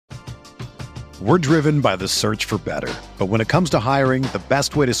We're driven by the search for better. But when it comes to hiring, the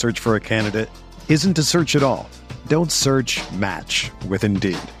best way to search for a candidate isn't to search at all. Don't search, match with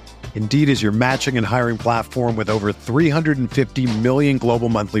Indeed. Indeed is your matching and hiring platform with over 350 million global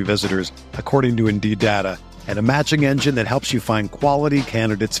monthly visitors, according to Indeed data, and a matching engine that helps you find quality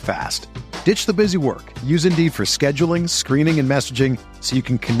candidates fast. Ditch the busy work. Use Indeed for scheduling, screening, and messaging so you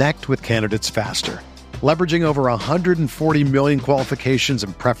can connect with candidates faster. Leveraging over 140 million qualifications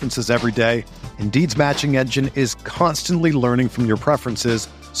and preferences every day, Indeed's matching engine is constantly learning from your preferences,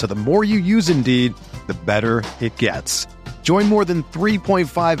 so the more you use Indeed, the better it gets. Join more than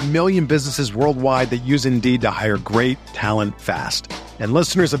 3.5 million businesses worldwide that use Indeed to hire great talent fast. And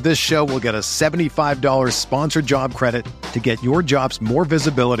listeners of this show will get a $75 sponsored job credit to get your jobs more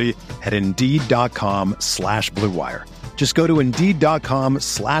visibility at Indeed.com/Blue Wire. Just go to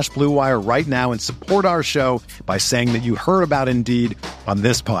Indeed.com/Blue Wire right now and support our show by saying that you heard about Indeed on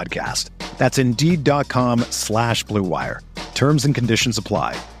this podcast. That's Indeed.com/Blue Wire. Terms and conditions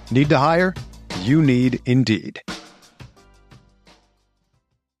apply. Need to hire? You need Indeed.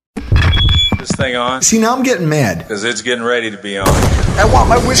 This thing on? See, now I'm getting mad. Because it's getting ready to be on. I want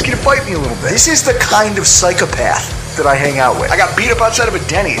my whiskey to fight me a little bit. This is the kind of psychopath that I hang out with. I got beat up outside of a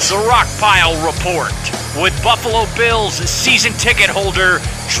Denny's. The Rockpile Report with Buffalo Bills season ticket holder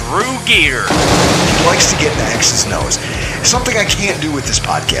Drew Gear. He likes to get in the X's nose. Something I can't do with this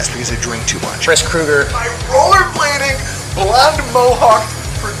podcast because I drink too much. Chris Kruger. My rollerblading, blonde mohawk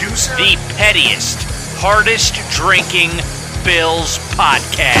producer. The pettiest, hardest drinking Bills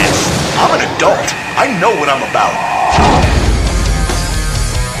podcast. I'm an adult. I know what I'm about.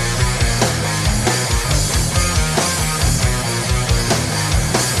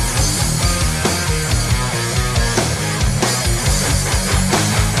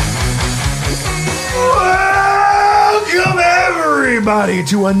 Welcome everybody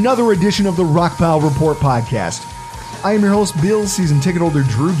to another edition of the Rockpile Report podcast. I am your host, Bills season ticket holder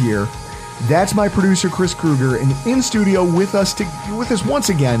Drew Gear. That's my producer, Chris Kruger, and in studio with us once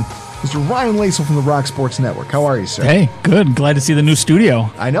again, Mr. Ryan Lasel from the Rock Sports Network. How are you, sir? Hey, good. Glad to see the new studio.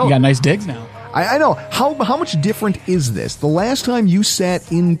 I know. You got nice digs now. I know. How much different is this? The last time you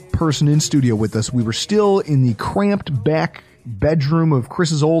sat in person in studio with us, we were still in the cramped back bedroom of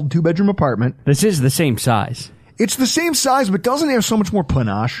Chris's old two-bedroom apartment. This is the same size. It's the same size, but doesn't have so much more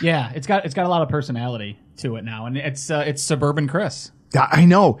panache. Yeah, it's got a lot of personality to it now, and it's suburban Chris. I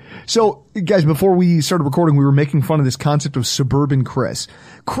know. So, guys, before we started recording, we were making fun of this concept of suburban Chris.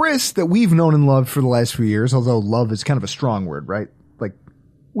 Chris, that we've known and loved for the last few years, although love is kind of a strong word, right? Like,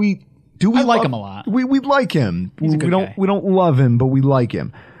 I like him a lot. We like him. He's a good guy. We don't love him, but we like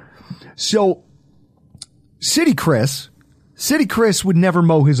him. So, City Chris would never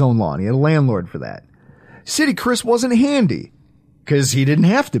mow his own lawn. He had a landlord for that. City Chris wasn't handy, because he didn't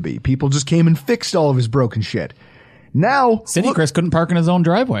have to be. People just came and fixed all of his broken shit. Now, City Chris couldn't park in his own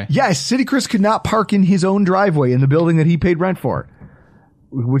driveway. Yes, City Chris could not park in his own driveway in the building that he paid rent for,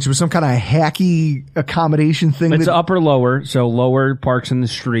 which was some kind of hacky accommodation thing. It's upper lower, so lower parks in the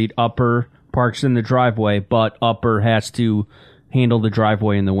street, upper parks in the driveway, but upper has to handle the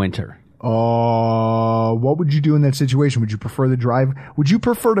driveway in the winter. What would you do in that situation? Would you prefer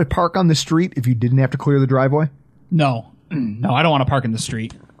to park on the street if you didn't have to clear the driveway? No, I don't want to park in the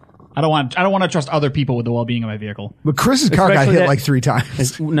street. I don't want to trust other people with the well-being of my vehicle. But Chris's car got hit like 3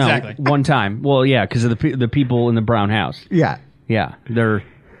 times. No, Exactly. One time. Well, yeah, because of the people in the brown house. Yeah. Yeah, they're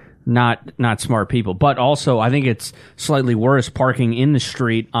not smart people. But also, I think it's slightly worse parking in the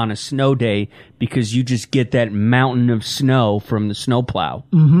street on a snow day because you just get that mountain of snow from the snowplow.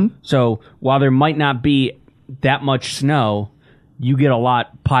 Mm-hmm. So while there might not be that much snow, you get a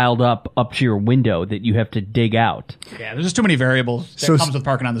lot piled up to your window that you have to dig out. Yeah, there's just too many variables that comes with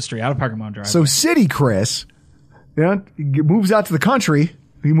parking on the street. I would park in my own driveway. So City Chris, moves out to the country.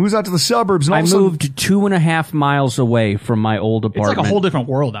 He moves out to the suburbs. And I moved 2.5 miles away from my old apartment. It's like a whole different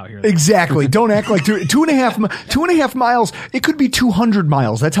world out here. Exactly. Don't act like 2.5 miles. It could be 200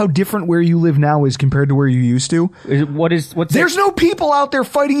 miles. That's how different where you live now is compared to where you used to. There's no people out there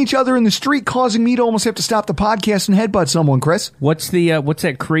fighting each other in the street, causing me to almost have to stop the podcast and headbutt someone. Chris, what's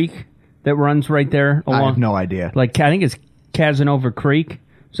that creek that runs right there? I have no idea. Like I think it's Casanova Creek.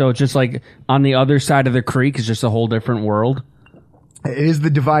 So it's just like on the other side of the creek is just a whole different world. It is the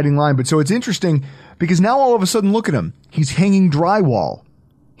dividing line. But so it's interesting because now all of a sudden, look at him. He's hanging drywall.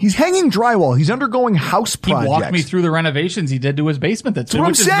 He's undergoing house projects. He walked me through the renovations he did to his basement,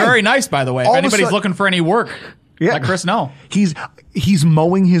 which is very nice, by the way. If anybody's looking for any work, let Chris know. He's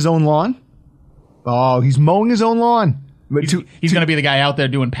mowing his own lawn. Oh, he's mowing his own lawn. But he's going to be the guy out there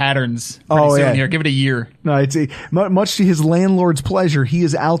doing patterns soon here. Give it a year. No, much to his landlord's pleasure, he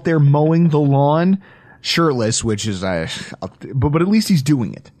is out there mowing the lawn shirtless, which is, but at least he's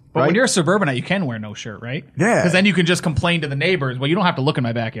doing it. But right? when you're a suburbanite, you can wear no shirt, right? Yeah. Because then you can just complain to the neighbors. Well, you don't have to look in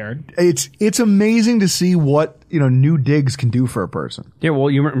my backyard. It's amazing to see what, new digs can do for a person. Yeah, well,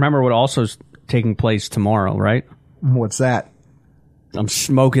 you remember what also is taking place tomorrow, right? What's that? I'm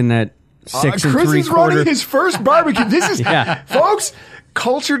smoking that 6 and Chris 3/4. is running his first barbecue. This is, folks,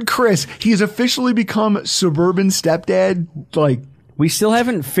 cultured Chris. He has officially become suburban stepdad. Like, we still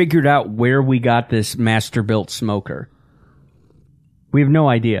haven't figured out where we got this master-built smoker. We have no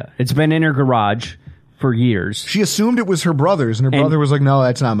idea. It's been in her garage for years. She assumed it was her brother's, and her brother was like, no,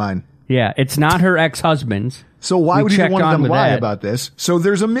 that's not mine. Yeah, it's not her ex-husband's. So why would either one of them lie about this? So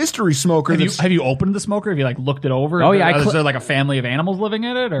there's a mystery smoker. Have you opened the smoker? Have you looked it over? Oh yeah, is there a family of animals living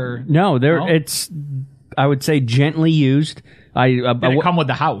in it, or no? It's I would say gently used. Did it come with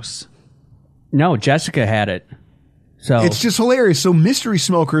the house? No, Jessica had it. So it's just hilarious. So mystery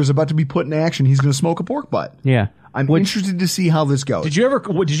smoker is about to be put in action. He's going to smoke a pork butt. Yeah. I'm interested to see how this goes. Did you ever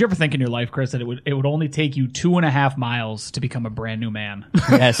think in your life, Chris, that it would only take you 2.5 miles to become a brand new man?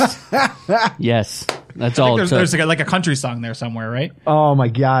 Yes. Yes. That's all. There's like a country song there somewhere, right? Oh my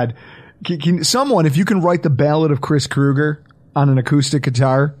God. Can someone, if you can write the ballad of Chris Krueger on an acoustic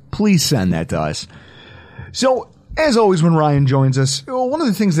guitar, please send that to us. So, as always, when Ryan joins us, one of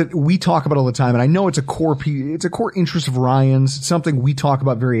the things that we talk about all the time, and I know it's a core interest of Ryan's, it's something we talk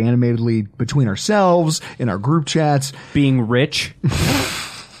about very animatedly between ourselves, in our group chats. Being rich.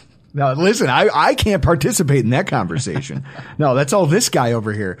 Now, listen, I can't participate in that conversation. No, that's all this guy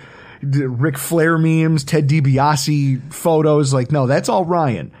over here. Ric Flair memes, Ted DiBiase photos, no, that's all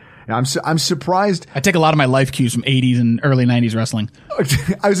Ryan. I'm surprised. I take a lot of my life cues from 80s and early 90s wrestling. I was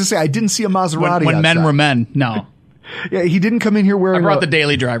going to say, I didn't see a Maserati when men were men. No. Yeah, he didn't come in here wearing. I brought the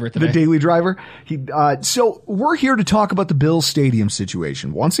Daily Driver today. The Daily Driver. So we're here to talk about the Bills Stadium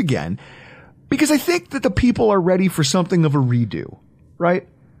situation once again, because I think that the people are ready for something of a redo, right?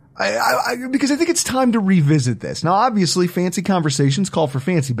 Because I think it's time to revisit this. Now, obviously, fancy conversations call for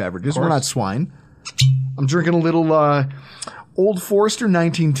fancy beverages. We're not swine. I'm drinking a little Old Forester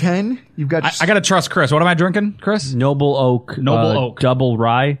 1910. You've got. I got to trust Chris. What am I drinking, Chris? Noble Oak. Double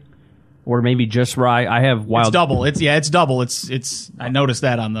rye. Or maybe just rye. I have wild. It's double. It's double. It's. I noticed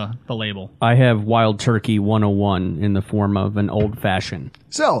that on the label. I have Wild Turkey 101 in the form of an old fashioned.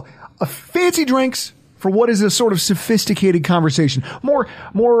 So, fancy drinks for what is a sort of sophisticated conversation, more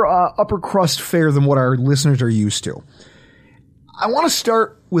upper crust fare than what our listeners are used to. I want to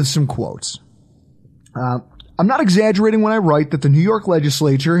start with some quotes. I'm not exaggerating when I write that the New York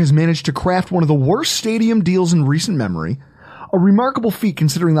legislature has managed to craft one of the worst stadium deals in recent memory. A remarkable feat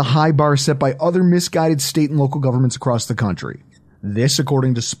considering the high bar set by other misguided state and local governments across the country. This,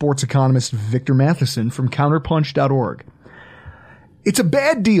 according to sports economist Victor Matheson from counterpunch.org. It's a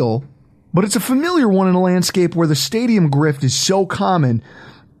bad deal, but it's a familiar one in a landscape where the stadium grift is so common.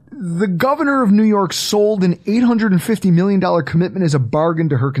 The governor of New York sold an $850 million commitment as a bargain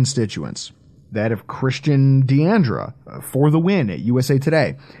to her constituents. That of Christian D'Andrea for the win at USA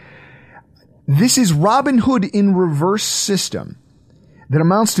Today. This is Robin Hood in reverse system that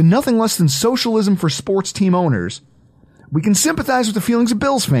amounts to nothing less than socialism for sports team owners. We can sympathize with the feelings of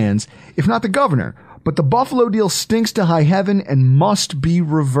Bills fans, if not the governor, but the Buffalo deal stinks to high heaven and must be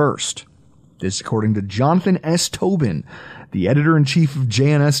reversed. This according to Jonathan S. Tobin, the editor-in-chief of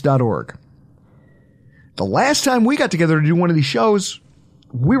JNS.org. The last time we got together to do one of these shows,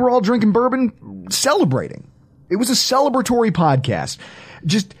 we were all drinking bourbon, celebrating. It was a celebratory podcast.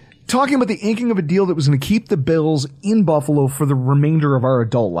 Just talking about the inking of a deal that was going to keep the Bills in Buffalo for the remainder of our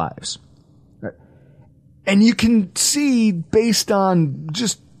adult lives. And you can see, based on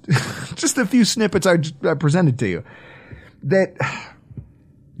just a few snippets I presented to you, that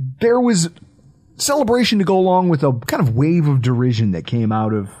there was celebration to go along with a kind of wave of derision that came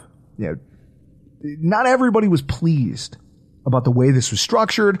out of, not everybody was pleased about the way this was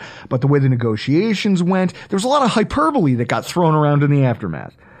structured, about the way the negotiations went. There was a lot of hyperbole that got thrown around in the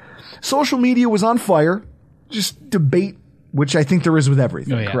aftermath. Social media was on fire, just debate, which I think there is with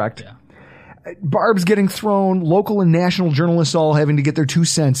everything, correct? Yeah. Barbs getting thrown, local and national journalists all having to get their 2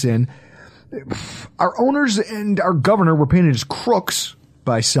 cents in. Our owners and our governor were painted as crooks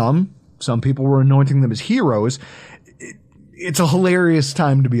by some. Some people were anointing them as heroes. It's a hilarious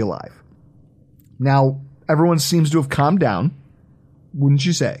time to be alive. Now, everyone seems to have calmed down, wouldn't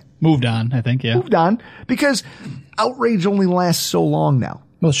you say? Moved on, I think, yeah. Moved on, because outrage only lasts so long now.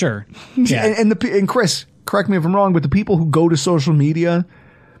 Well, sure. Yeah. And Chris, correct me if I'm wrong, but the people who go to social media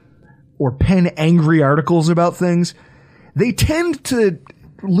or pen angry articles about things, they tend to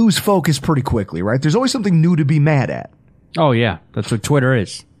lose focus pretty quickly, right? There's always something new to be mad at. Oh, yeah. That's what Twitter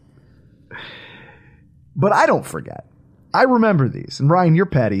is. But I don't forget. I remember these. And Ryan, you're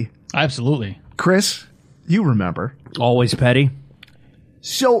petty. Absolutely. Chris, you remember. Always petty.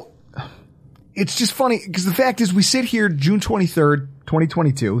 So it's just funny because the fact is we sit here June 23rd,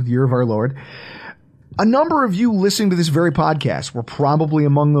 2022, the year of our Lord. A number of you listening to this very podcast were probably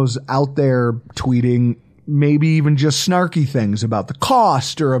among those out there tweeting maybe even just snarky things about the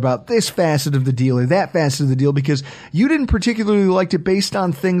cost or about this facet of the deal or that facet of the deal because you didn't particularly like it based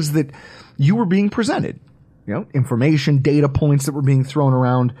on things that you were being presented. You know, information, data points that were being thrown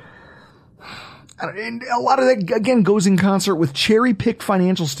around. And a lot of that, again, goes in concert with cherry-picked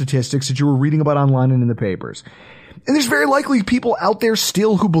financial statistics that you were reading about online and in the papers. And there's very likely people out there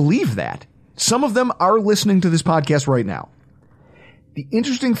still who believe that. Some of them are listening to this podcast right now. The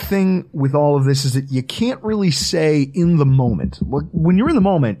interesting thing with all of this is that you can't really say in the moment. When you're in the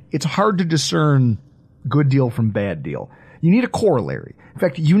moment, it's hard to discern good deal from bad deal. You need a corollary. In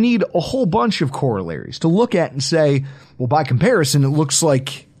fact, you need a whole bunch of corollaries to look at and say, well, by comparison, it looks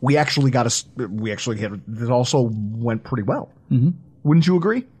like this also went pretty well. Mm-hmm. Wouldn't you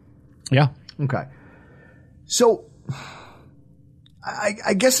agree? Yeah. Okay. So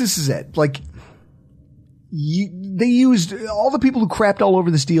I guess this is it. Like, they used all the people who crapped all over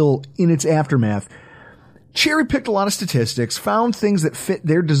this deal in its aftermath, cherry-picked a lot of statistics, found things that fit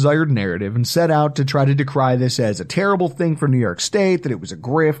their desired narrative, and set out to try to decry this as a terrible thing for New York State, that it was a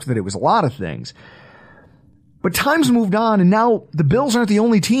grift, that it was a lot of things. But times moved on, and now the Bills aren't the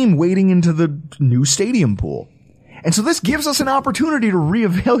only team wading into the new stadium pool. And so this gives us an opportunity to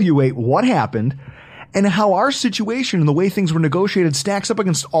reevaluate what happened and how our situation and the way things were negotiated stacks up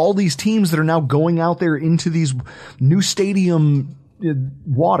against all these teams that are now going out there into these new stadium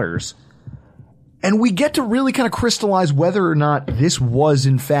waters. And we get to really kind of crystallize whether or not this was,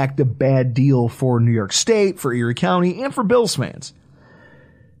 in fact, a bad deal for New York State, for Erie County, and for Bills fans.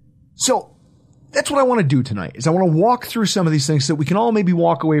 So that's what I want to do tonight, is I want to walk through some of these things so that we can all maybe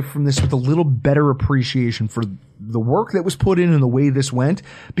walk away from this with a little better appreciation for the work that was put in and the way this went.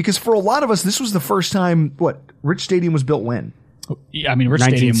 Because for a lot of us, this was the first time, Rich Stadium was built when? Yeah, I mean, Rich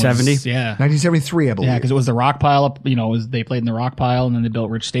Stadium was, 1973, I believe. Yeah, because it was the Rockpile up, they played in the Rockpile and then they built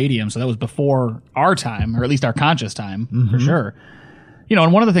Rich Stadium. So that was before our time, or at least our conscious time, for sure.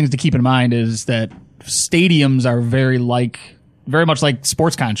 And one of the things to keep in mind is that stadiums are very much like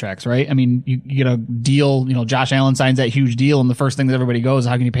sports contracts, right? I mean, you get a deal, Josh Allen signs that huge deal, and the first thing that everybody goes,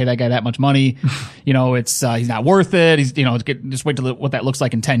 how can you pay that guy that much money? It's, he's not worth it. He's, just wait till what that looks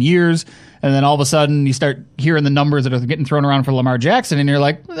like in 10 years. And then all of a sudden you start hearing the numbers that are getting thrown around for Lamar Jackson, and you're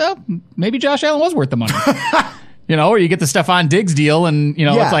like, well, maybe Josh Allen was worth the money. Or you get the Stephon Diggs deal, and,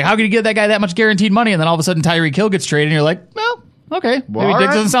 it's like, how can you give that guy that much guaranteed money? And then all of a sudden Tyreek Hill gets traded, and you're like, well, okay, maybe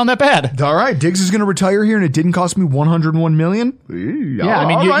Diggs doesn't sound that bad. All right, Diggs is going to retire here, and it didn't cost me $101 million. Yeah, I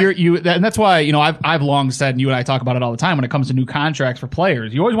mean, and that's why I've long said, and you and I talk about it all the time when it comes to new contracts for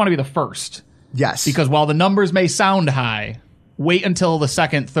players. You always want to be the first. Yes, because while the numbers may sound high, wait until the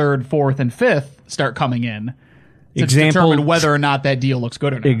second, third, fourth, and fifth start coming in to determine whether or not that deal looks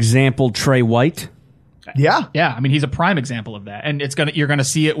good or not. Example: Trey White. Yeah. I mean, he's a prime example of that, and you're gonna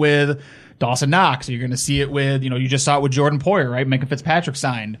see it with Dawson Knox. You're gonna see it with you just saw it with Jordan Poyer, right? Minka Fitzpatrick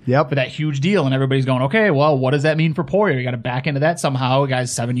signed for that huge deal, and everybody's going, okay, well, what does that mean for Poyer? You got to back into that somehow. The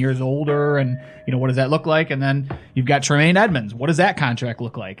guy's 7 years older, and what does that look like? And then you've got Tremaine Edmonds. What does that contract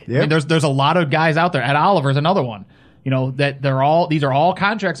look like? Yep. I mean, there's a lot of guys out there. Ed Oliver's another one. That these are all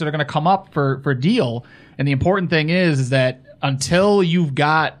contracts that are going to come up for deal. And the important thing is that until you've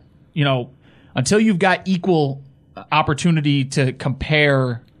got equal opportunity to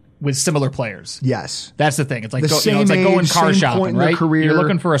compare with similar players. Yes. That's the thing. It's like, it's like going car shopping, right? Career. You're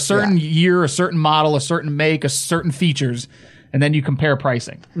looking for a certain year, a certain model, a certain make, a certain features, and then you compare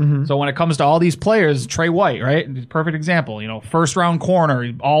pricing. Mm-hmm. So when it comes to all these players, Trey White, right? Perfect example. First round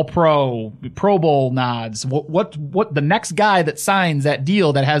corner, all pro, Pro Bowl nods. What the next guy that signs that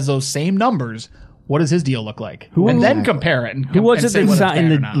deal that has those same numbers, what does his deal look like? Then compare it. Who was it that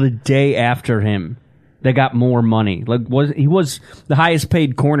signed the day after him? They got more money. He was the highest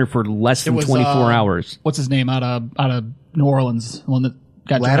paid corner for less than 24 hours. What's his name out of New Orleans? The one that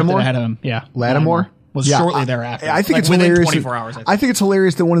got drafted ahead of him. Yeah, Lattimore was shortly thereafter. I think it's within hilarious. 24 hours. I think it's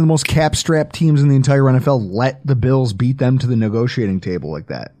hilarious that one of the most cap-strapped teams in the entire NFL let the Bills beat them to the negotiating table like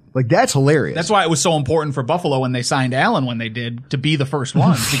that. That's hilarious. That's why it was so important for Buffalo when they signed Allen when they did to be the first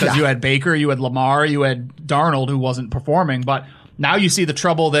one, because you had Baker, you had Lamar, you had Darnold who wasn't performing, but now you see the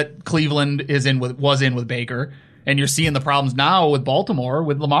trouble that Cleveland was in with Baker. And you're seeing the problems now with Baltimore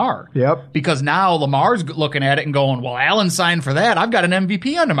with Lamar. Yep. Because now Lamar's looking at it and going, well, Allen signed for that. I've got an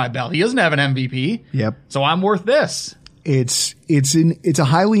MVP under my belt. He doesn't have an MVP. Yep. So I'm worth this. It's a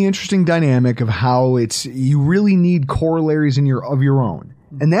highly interesting dynamic of how you really need corollaries of your own.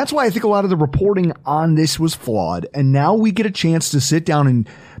 And that's why I think a lot of the reporting on this was flawed. And now we get a chance to sit down and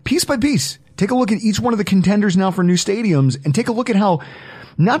piece by piece take a look at each one of the contenders now for new stadiums and take a look at how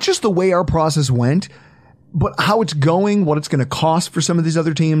not just the way our process went, but how it's going, what it's going to cost for some of these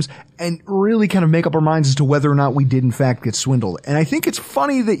other teams, and really kind of make up our minds as to whether or not we did in fact get swindled. And I think it's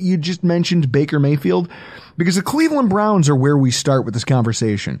funny that you just mentioned Baker Mayfield, because the Cleveland Browns are where we start with this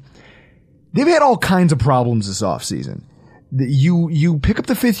conversation. They've had all kinds of problems this offseason. You pick up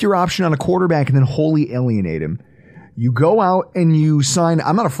the fifth-year option on a quarterback and then wholly alienate him. You go out and you sign,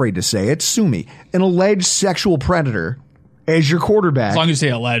 I'm not afraid to say it, sue me, an alleged sexual predator as your quarterback. As long as you say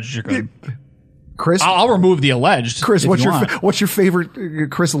alleged, you're good. Chris, I'll remove the alleged. Chris, what's your favorite?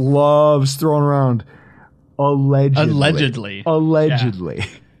 Chris loves throwing around allegedly. Allegedly. Yeah.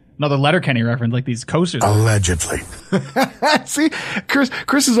 Another Letterkenny reference, like these coasters. Allegedly. See,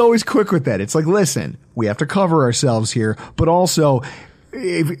 Chris is always quick with that. It's like, listen, we have to cover ourselves here, but also,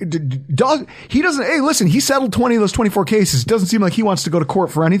 he doesn't. Hey, listen, he settled 20 of those 24 cases. It doesn't seem like he wants to go to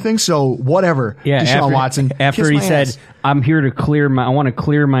court for anything. So whatever. Yeah, Deshaun Watson. After he said, "I'm here to I want to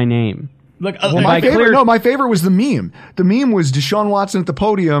clear my name." Look, my favorite was the meme. The meme was Deshaun Watson at the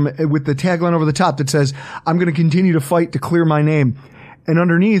podium with the tagline over the top that says, "I'm going to continue to fight to clear my name." And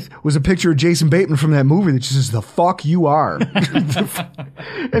underneath was a picture of Jason Bateman from that movie that just says, "The fuck you are."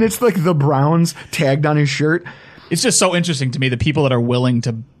 And it's like the Browns tagged on his shirt. It's just so interesting to me, the people that are willing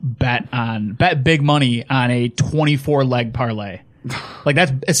to bet big money on a 24 leg parlay. Like,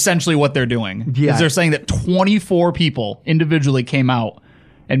 that's essentially what they're doing. Yeah. They're saying that 24 people individually came out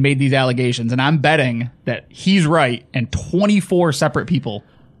and made these allegations, and I'm betting that he's right and 24 separate people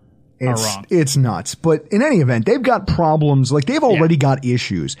are wrong. It's nuts. But in any event, they've got problems. Like, they've already got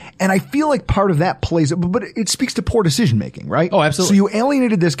issues. And I feel like part of that plays, but it speaks to poor decision making, right? Oh, absolutely. So you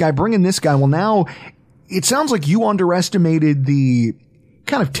alienated this guy, bring in this guy. Well, now it sounds like you underestimated the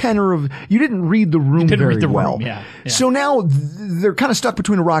kind of tenor of, you didn't read the room very well. Yeah. So now they're kind of stuck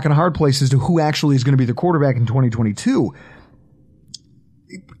between a rock and a hard place as to who actually is going to be their quarterback in 2022.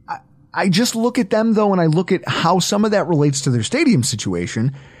 I just look at them, though, and I look at how some of that relates to their stadium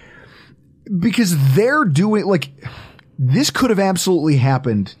situation, because they're doing, like, this could have absolutely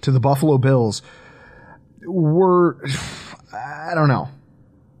happened to the Buffalo Bills. I don't know.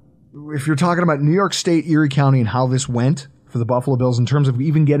 If you're talking about New York State, Erie County, and how this went for the Buffalo Bills in terms of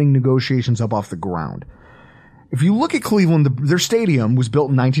even getting negotiations up off the ground. If you look at Cleveland, their stadium was built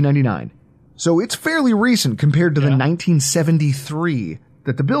in 1999. So it's fairly recent compared to the 1973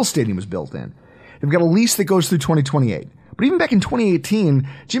 that the Bills Stadium was built in. They've got a lease that goes through 2028. But even back in 2018,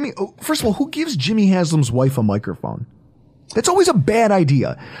 first of all, who gives Jimmy Haslam's wife a microphone? That's always a bad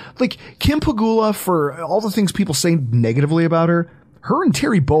idea. Like, Kim Pagula, for all the things people say negatively about her and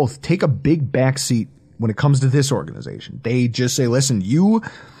Terry both take a big backseat when it comes to this organization. They just say, listen,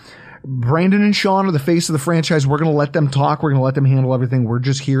 Brandon and Sean are the face of the franchise. We're going to let them talk. We're going to let them handle everything. We're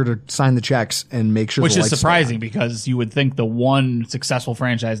just here to sign the checks and make sure. Which is surprising, because you would think the one successful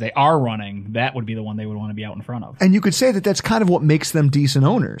franchise they are running, that would be the one they would want to be out in front of. And you could say that that's kind of what makes them decent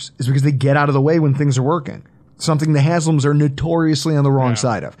owners, is because they get out of the way when things are working. Something the Haslams are notoriously on the wrong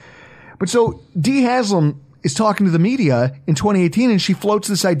side of. But so Dee Haslam is talking to the media in 2018, and she floats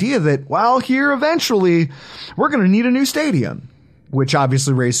this idea that, well, here eventually we're going to need a new stadium, which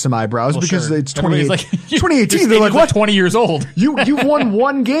obviously raised some eyebrows because it's 2018. They're like, what? 20 years old. You've won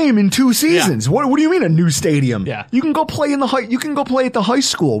one game in 2 seasons. Yeah. What do you mean a new stadium? Yeah. You can go play you can go play at the high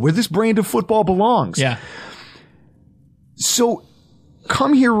school where this brand of football belongs. Yeah. So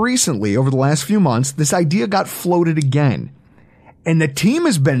come here recently, over the last few months, this idea got floated again. And the team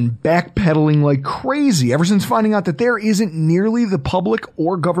has been backpedaling like crazy ever since finding out that there isn't nearly the public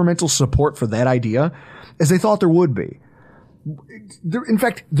or governmental support for that idea as they thought there would be. In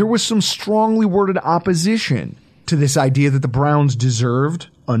fact, there was some strongly worded opposition to this idea that the Browns deserved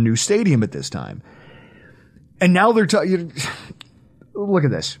a new stadium at this time. And now they're look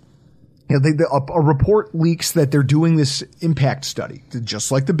at this. A report leaks that they're doing this impact study,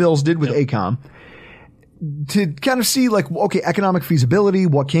 just like the Bills did with ACOM, to kind of see, like, okay, economic feasibility,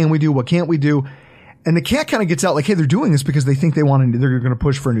 what can we do, what can't we do? And the cat kind of gets out like, hey, they're doing this because they think they're going to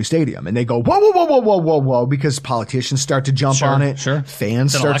push for a new stadium. And they go, whoa, because politicians start to jump on it. Sure.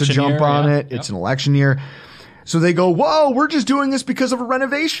 Fans start to jump on it. It's an election year. So they go, whoa, we're just doing this because of a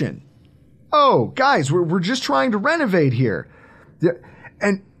renovation. Oh, guys, we're just trying to renovate here.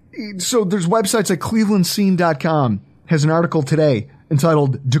 And So there's websites like clevelandscene.com has an article today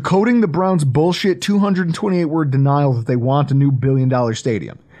entitled Decoding the Browns' Bullshit 228-word denial that they want a new billion-dollar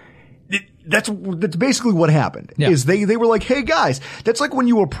stadium. That's basically what happened. Yeah. Is they were like, hey guys, that's like when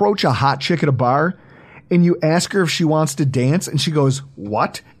you approach a hot chick at a bar and you ask her if she wants to dance and she goes,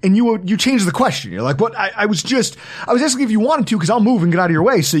 what? And you change the question. You're like, what? I was asking if you wanted to because I'll move and get out of your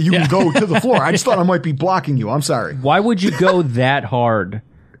way so you can go to the floor. I just thought I might be blocking you. I'm sorry. Why would you go that hard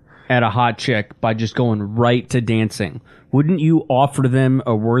at a hot chick by just going right to dancing? Wouldn't you offer them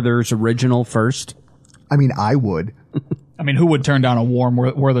a Werther's Original first? I mean, I would. I mean, who would turn down a warm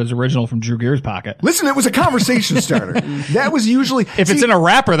Werther's Original from Drew Gear's pocket? Listen, it was a conversation starter. That was usually... If it's in a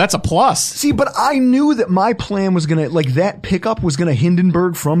wrapper, that's a plus. See, but I knew that my plan was going to... Like, that pickup was going to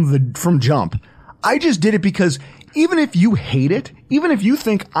Hindenburg from jump. I just did it because even if you hate it, even if you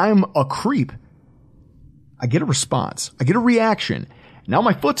think I'm a creep, I get a response. I get a reaction. Now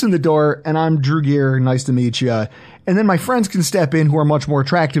my foot's in the door, and I'm Drew Gear. Nice to meet you. And then my friends can step in who are much more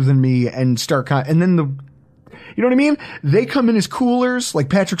attractive than me and start... And then you know what I mean? They come in as coolers, like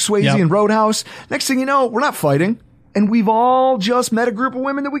Patrick Swayze and Roadhouse. Next thing you know, we're not fighting. And we've all just met a group of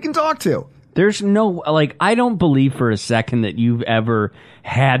women that we can talk to. There's no, I don't believe for a second that you've ever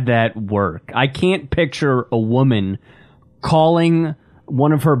had that work. I can't picture a woman calling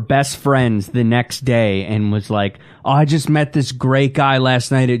one of her best friends the next day and was like, oh, I just met this great guy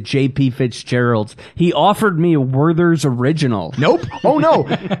last night at JP Fitzgerald's. He offered me a Werther's Original. Nope. Oh, no.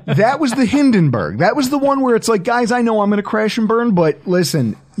 That was the Hindenburg. That was the one where it's like, guys, I know I'm going to crash and burn, but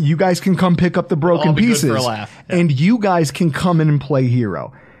listen, you guys can come pick up the broken pieces. Good for a laugh. Yeah. And you guys can come in and play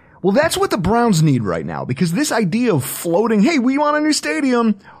hero. Well, that's what the Browns need right now, because this idea of floating, hey, we want a new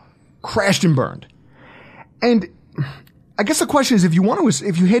stadium, crashed and burned. And I guess the question is, if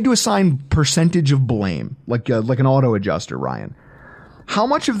you had to assign percentage of blame, like an auto adjuster, Ryan, how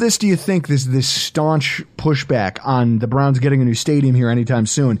much of this do you think this staunch pushback on the Browns getting a new stadium here anytime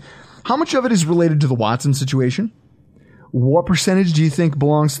soon, how much of it is related to the Watson situation? What percentage do you think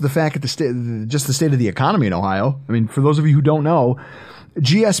belongs to the fact that just the state of the economy in Ohio? I mean, for those of you who don't know,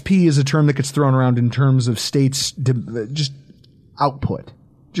 GSP is a term that gets thrown around in terms of states' just output.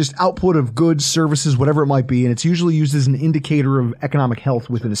 Just output of goods, services, whatever it might be, and it's usually used as an indicator of economic health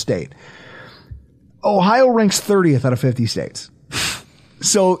within a state. Ohio ranks 30th out of 50 states.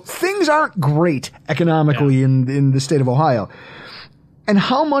 So things aren't great economically in the state of Ohio. And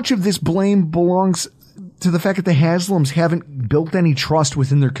how much of this blame belongs to the fact that the Haslams haven't built any trust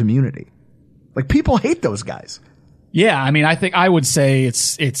within their community? Like, people hate those guys. Yeah, I mean, I would say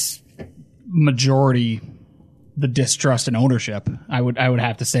it's majority the distrust and ownership. I would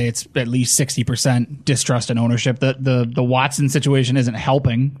have to say it's at least 60% distrust and ownership. The Watson situation isn't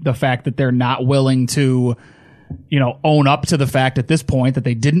helping the fact that they're not willing to, own up to the fact at this point that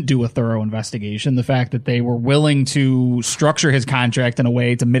they didn't do a thorough investigation. The fact that they were willing to structure his contract in a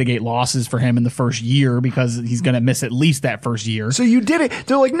way to mitigate losses for him in the first year because he's going to miss at least that first year. So you did it.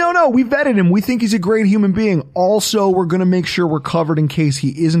 They're like, no, we vetted him. We think he's a great human being. Also, we're going to make sure we're covered in case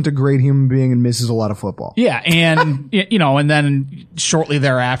he isn't a great human being and misses a lot of football. Yeah. And, and then shortly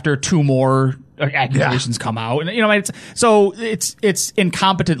thereafter, 2 more accusations come out. And, it's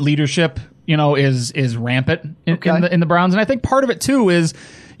incompetent leadership, is rampant in the Browns. And I think part of it too is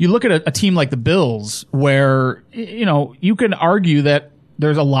you look at a team like the Bills where, you can argue that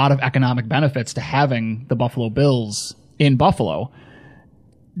there's a lot of economic benefits to having the Buffalo Bills in Buffalo.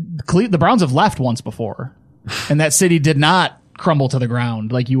 The Browns have left once before, and that city did not crumble to the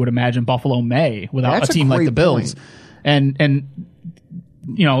ground like you would imagine Buffalo may without a team like the Bills. Point. And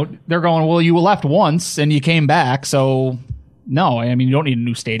they're going, well, you left once and you came back, so no, I mean, you don't need a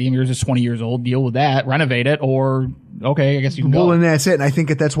new stadium. You're just 20 years old. Deal with that. Renovate it, or okay, I guess you can go. Well, and that's it. And I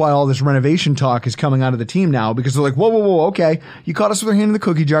think that's why all this renovation talk is coming out of the team now, because they're like, whoa, okay, you caught us with our hand in the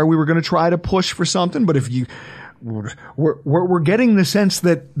cookie jar. We were going to try to push for something, but we're getting the sense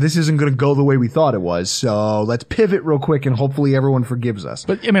that this isn't going to go the way we thought it was. So let's pivot real quick, and hopefully everyone forgives us.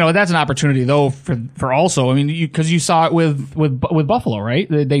 But I mean, that's an opportunity though for also. I mean, because you saw it with Buffalo, right?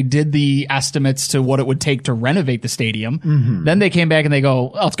 They did the estimates to what it would take to renovate the stadium. Mm-hmm. Then they came back and they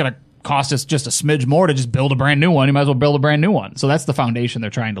go, oh, it's going to cost us just a smidge more to just build a brand new one. You might as well build a brand new one. So that's the foundation they're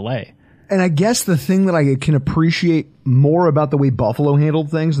trying to lay. And I guess the thing that I can appreciate more about the way Buffalo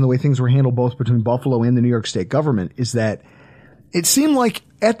handled things and the way things were handled both between Buffalo and the New York State government is that it seemed like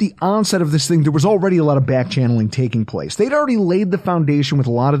at the onset of this thing, there was already a lot of back channeling taking place. They'd already laid the foundation with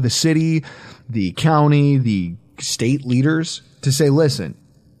a lot of the city, the county, the state leaders to say, listen,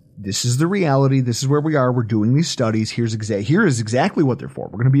 this is the reality. This is where we are. We're doing these studies. Here is exactly what they're for.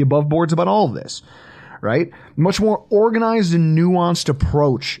 We're going to be above boards about all of this. right? Much more organized and nuanced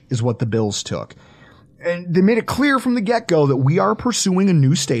approach is what the Bills took. And they made it clear from the get-go that we are pursuing a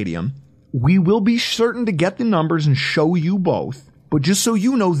new stadium. We will be certain to get the numbers and show you both. But just so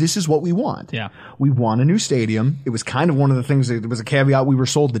you know, this is what we want. Yeah. We want a new stadium. It was kind of one of the things that was a caveat we were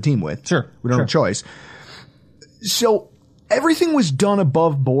sold the team with. Sure. We don't have a choice. So everything was done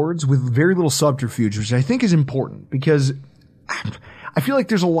above boards with very little subterfuge, which I think is important because I feel like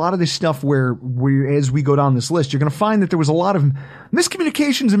there's a lot of this stuff where as we go down this list, you're going to find that there was a lot of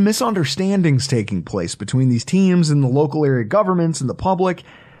miscommunications and misunderstandings taking place between these teams and the local area governments and the public.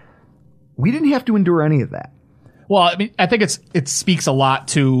 We didn't have to endure any of that. Well, I mean, I think it speaks a lot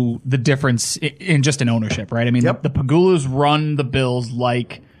to the difference in just in ownership, right? I mean, the Pagulas run the Bills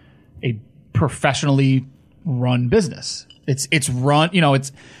like a professionally run business. It's run,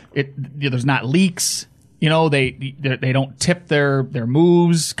 there's not leaks. They don't tip their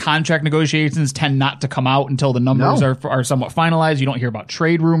moves. Contract negotiations tend not to come out until the numbers are somewhat finalized. You don't hear about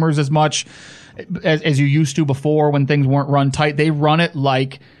trade rumors as much as you used to before when things weren't run tight. They run it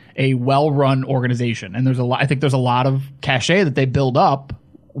like a well-run organization. And I think there's a lot of cachet that they build up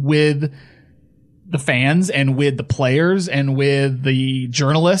with the fans and with the players and with the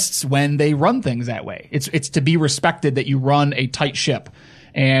journalists when they run things that way. It's to be respected that you run a tight ship.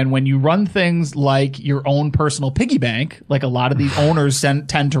 And when you run things like your own personal piggy bank, like a lot of these owners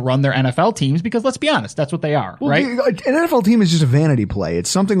tend to run their NFL teams, because let's be honest, that's what they are, right? An NFL team is just a vanity play. It's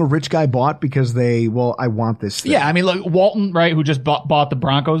something a rich guy bought because I want this thing. Yeah, I mean, like Walton, right, who just bought the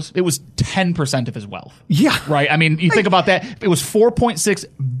Broncos, it was 10% of his wealth. Yeah. Right? I mean, you think about that. It was $4.6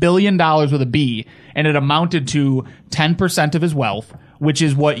 billion with a B, and it amounted to 10% of his wealth, which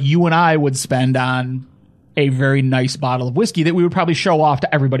is what you and I would spend on a very nice bottle of whiskey that we would probably show off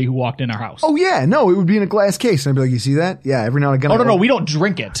to everybody who walked in our house. Oh, yeah. No, it would be in a glass case. And I'd be like, you see that? Yeah, every now and again. Oh, no, we don't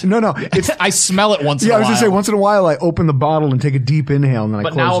drink it. No. I smell it once in a while. Yeah, I was going to say, once in a while, I open the bottle and take a deep inhale, and then I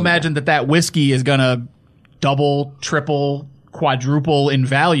close it. But now imagine that whiskey is going to double, triple, quadruple in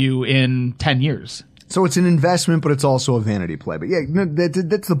value in 10 years. So it's an investment, but it's also a vanity play. But yeah,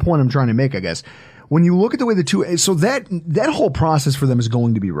 that's the point I'm trying to make, I guess. When you look at the way the two, so that whole process for them is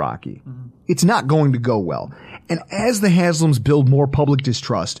going to be rocky. Mm-hmm. It's not going to go well. And as the Haslams build more public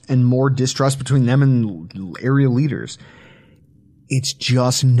distrust and more distrust between them and area leaders, it's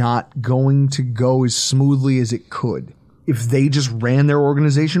just not going to go as smoothly as it could if they just ran their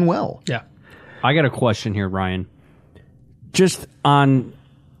organization well. Yeah. I got a question here, Ryan. Just on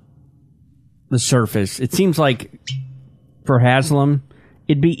the surface, it seems like for Haslam,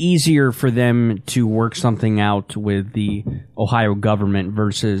 it'd be easier for them to work something out with the Ohio government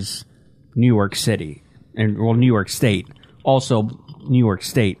versus New York City. New York State. Also, New York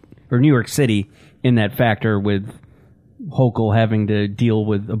State, or New York City in that factor with Hochul having to deal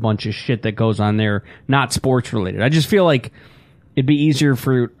with a bunch of shit that goes on there, not sports related. I just feel like it'd be easier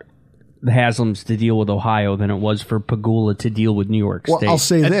for the Haslams to deal with Ohio than it was for Pagula to deal with New York State. Well, I'll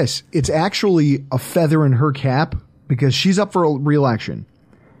say this. It's actually a feather in her cap because she's up for re-election.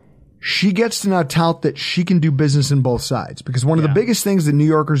 She gets to now tout that she can do business in both sides, because one of the biggest things that New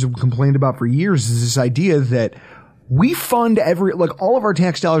Yorkers have complained about for years is this idea that we fund all of our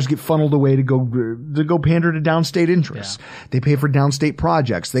tax dollars get funneled away to go pander to downstate interests. Yeah. They pay for downstate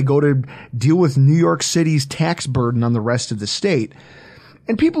projects. They go to deal with New York City's tax burden on the rest of the state.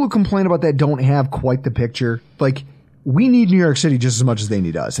 And people who complain about that don't have quite the picture. Like, we need New York City just as much as they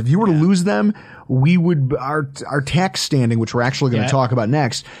need us. If you were to lose them, we would, our tax standing, which we're actually going to talk about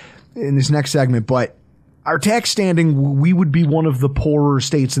next, in this next segment, but our tax standing, we would be one of the poorer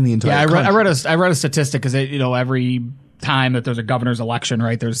states in the entire country. I read a statistic because every time that there's a governor's election,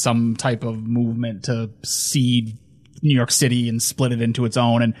 right, there's some type of movement to seed New York City and split it into its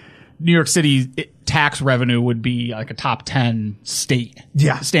own. And New York City tax revenue would be like a top 10 state,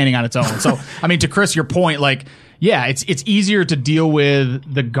 standing on its own. So, I mean, to Chris, your point, like, yeah, it's easier to deal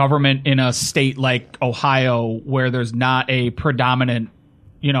with the government in a state like Ohio where there's not a predominant,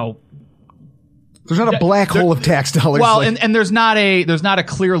 there's not a black hole of tax dollars. Well, and there's not a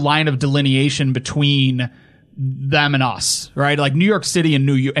clear line of delineation between them and us, right? Like New York City and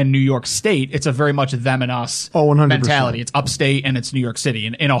New York State, it's a very much them and us 100%. mentality. It's upstate and it's New York City.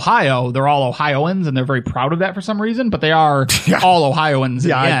 In Ohio, they're all Ohioans and they're very proud of that for some reason, but they are all Ohioans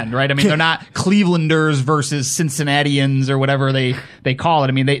in the end, right? I mean, they're not Clevelanders versus Cincinnatians or whatever they call it.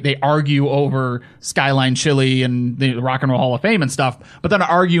 I mean, they argue over Skyline Chili and the Rock and Roll Hall of Fame and stuff, but then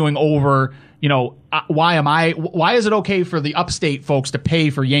arguing over why is it okay for the upstate folks to pay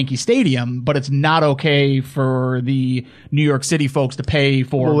for Yankee Stadium, but it's not okay for the New York City folks to pay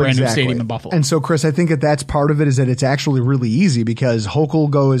for a brand new stadium in Buffalo? And so, Chris, I think that's part of it, is that it's actually really easy, because Hochul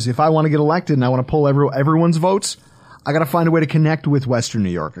goes, if I want to get elected and I want to pull everyone's votes, I got to find a way to connect with Western New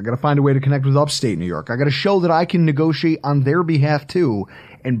York. I got to find a way to connect with upstate New York. I got to show that I can negotiate on their behalf too,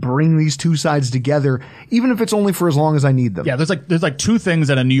 and bring these two sides together, even if it's only for as long as I need them. Yeah, there's like two things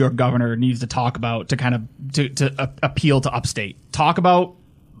that a New York governor needs to talk about to kind of to appeal to upstate. Talk about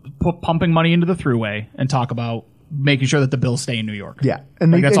pumping money into the throughway, and talk about making sure that the bills stay in New York. Yeah,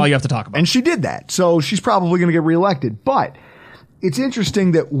 and that's all you have to talk about. And she did that, so she's probably going to get reelected. But it's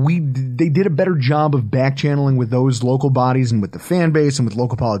interesting that they did a better job of back channeling with those local bodies and with the fan base and with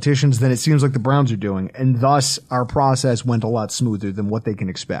local politicians than it seems like the Browns are doing. And thus our process went a lot smoother than what they can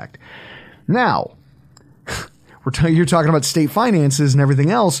expect. Now, you're talking about state finances and everything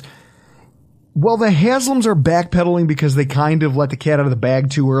else. Well, the Haslams are backpedaling because they kind of let the cat out of the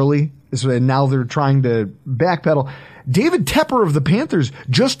bag too early. And now they're trying to backpedal. David Tepper of the Panthers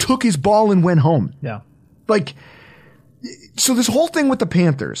just took his ball and went home. Yeah. So this whole thing with the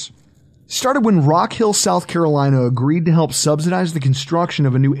Panthers started when Rock Hill, South Carolina agreed to help subsidize the construction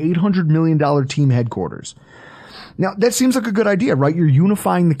of a new $800 million team headquarters. Now, that seems like a good idea, right? You're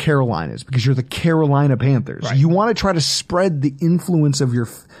unifying the Carolinas because you're the Carolina Panthers. Right. You want to try to spread the influence of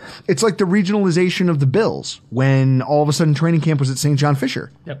it's like the regionalization of the Bills when all of a sudden training camp was at St. John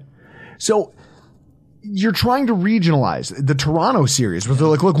Fisher. Yep. So you're trying to regionalize the Toronto series where they're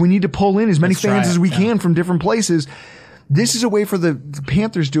like, look, we need to pull in as many fans as we can from different places. This is a way for the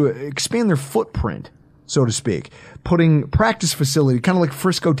Panthers to expand their footprint, so to speak, putting practice facility, kind of like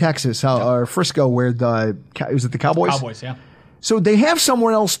Frisco, Texas, or Frisco, where was it the Cowboys? Cowboys, yeah. So they have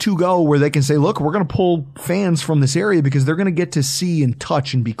somewhere else to go where they can say, look, we're going to pull fans from this area because they're going to get to see and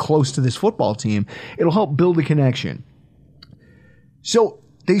touch and be close to this football team. It'll help build a connection. So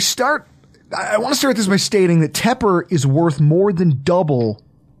I want to start this by stating that Tepper is worth more than double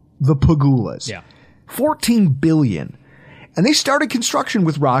the Pagulas. Yeah. $14 billion. And they started construction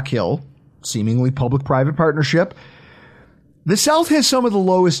with Rock Hill, seemingly public-private partnership. The South has some of the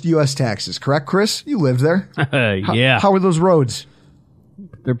lowest U.S. taxes, correct, Chris? You live there. Yeah. How are those roads?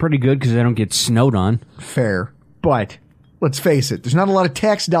 They're pretty good because they don't get snowed on. Fair. But let's face it, there's not a lot of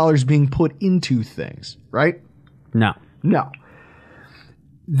tax dollars being put into things, right? No.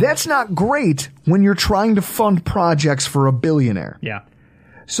 That's not great when you're trying to fund projects for a billionaire. Yeah.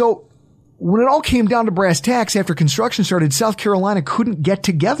 So when it all came down to brass tacks after construction started, South Carolina couldn't get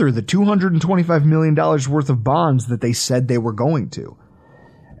together the $225 million worth of bonds that they said they were going to.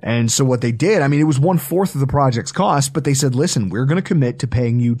 And so what they did, it was 1/4 of the project's cost, but they said, listen, we're going to commit to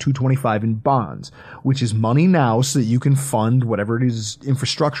paying you $225 in bonds, which is money now so that you can fund whatever it is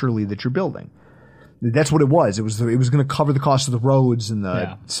infrastructurally that you're building. That's what it was. It was going to cover the cost of the roads and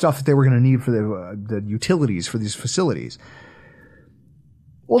the stuff that they were going to need for the utilities for these facilities.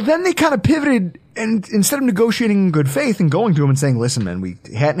 Well, then they kind of pivoted, and instead of negotiating in good faith and going to him and saying, listen, man, we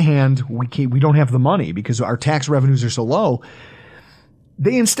hat in hand, we don't have the money because our tax revenues are so low.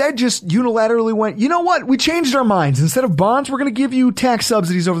 They instead just unilaterally went, you know what? We changed our minds. Instead of bonds, we're going to give you tax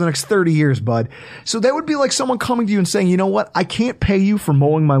subsidies over the next 30 years, bud. So that would be like someone coming to you and saying, you know what? I can't pay you for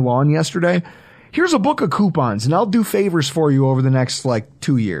mowing my lawn yesterday. Here's a book of coupons, and I'll do favors for you over the next,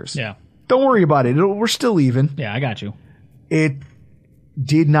 2 years. Yeah. Don't worry about it. We're still even. Yeah, I got you. It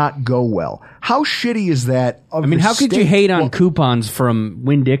did not go well. How shitty is that? How could you hate on coupons from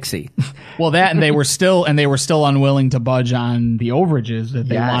Winn-Dixie? Well, that, and they were still unwilling to budge on the overages that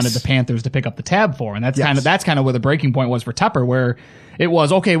they wanted the Panthers to pick up the tab for, and that's kind of where the breaking point was for Tepper, where it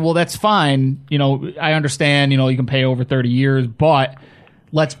was okay. Well, that's fine. I understand. You can pay over 30 years, but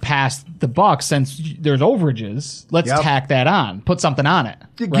let's pass the buck since there's overages. Let's tack that on. Put something on it.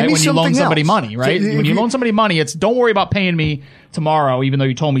 Right? When you loan somebody money, right? When you loan somebody money, it's don't worry about paying me tomorrow, even though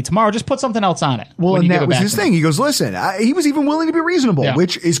you told me tomorrow. Just put something else on it. Well, and that was his thing. He goes, listen, he was even willing to be reasonable,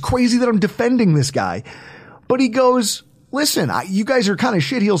 which is crazy that I'm defending this guy. But he goes, listen, you guys are kind of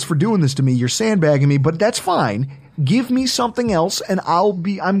shitheels for doing this to me. You're sandbagging me, but that's fine. Give me something else, and I'm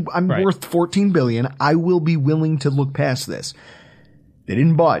worth $14 billion. I will be willing to look past this. They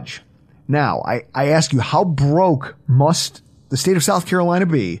didn't budge. Now, I ask you, how broke must the state of South Carolina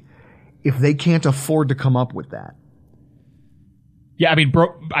be if they can't afford to come up with that? Yeah,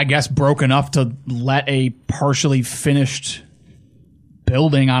 I guess broke enough to let a partially finished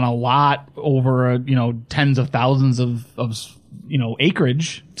building on a lot over tens of thousands of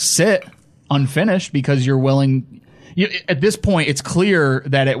acreage sit unfinished because you're willing. At this point, it's clear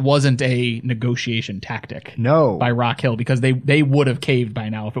that it wasn't a negotiation tactic. No. By Rock Hill, because they would have caved by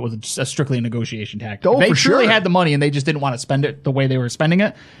now if it was strictly a negotiation tactic. Oh, if they for truly sure. had the money and they just didn't want to spend it the way they were spending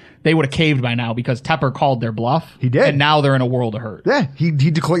it, they would have caved by now because Tepper called their bluff. He did. And now they're in a world of hurt. Yeah, he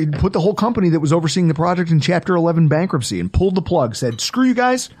declared, put the whole company that was overseeing the project in Chapter 11 bankruptcy and pulled the plug, said, screw you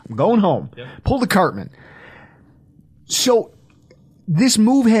guys, I'm going home. Yep. Pulled the Cartman. So this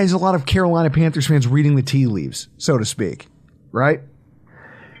move has a lot of Carolina Panthers fans reading the tea leaves, so to speak, right?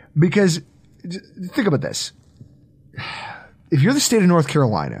 Because think about this. If you're the state of North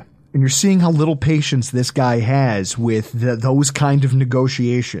Carolina and you're seeing how little patience this guy has with those kind of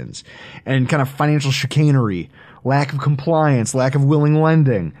negotiations and kind of financial chicanery, lack of compliance, lack of willing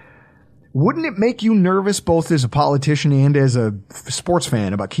lending, wouldn't it make you nervous both as a politician and as a sports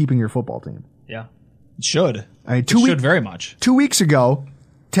fan about keeping your football team? Yeah. It should. I mean, it should very much. 2 weeks ago,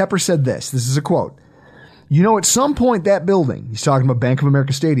 Tepper said this. This is a quote. You know, at some point that building, he's talking about Bank of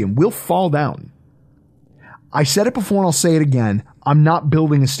America Stadium, will fall down. I said it before and I'll say it again. I'm not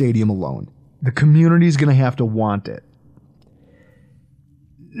building a stadium alone. The community is going to have to want it.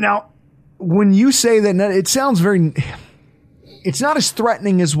 Now, when you say that, it sounds very... It's not as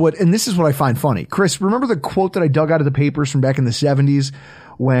threatening as what... And this is what I find funny. Chris, remember the quote that I dug out of the papers from back in the 70s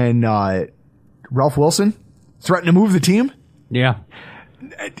when Ralph Wilson threatened to move the team? Yeah.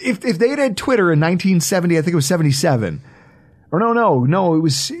 If they had Twitter in 1970, I think it was 77. Or no, it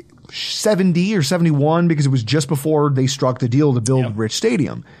was 70 or 71 because it was just before they struck the deal to build Rich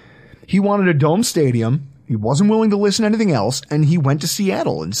Stadium. He wanted a dome stadium. He wasn't willing to listen to anything else, and he went to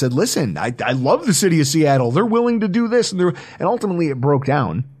Seattle and said, listen, I love the city of Seattle. They're willing to do this. And ultimately it broke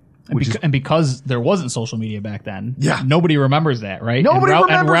down. And because there wasn't social media back then, yeah, nobody remembers that, right? Nobody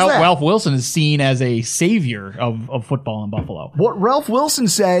remembers that. Ralph Wilson is seen as a savior of football in Buffalo. What Ralph Wilson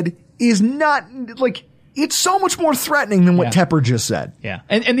said is not, like, it's so much more threatening than what Tepper just said. Yeah.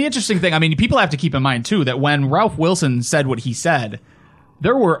 And the interesting thing, I mean, people have to keep in mind, too, that when Ralph Wilson said what he said,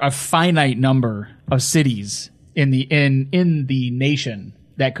 there were a finite number of cities in the nation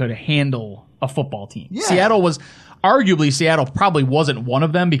that could handle a football team. Yeah. Seattle probably wasn't one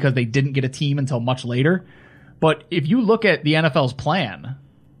of them because they didn't get a team until much later. But if you look at the NFL's plan,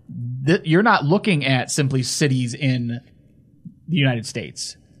 you're not looking at simply cities in the United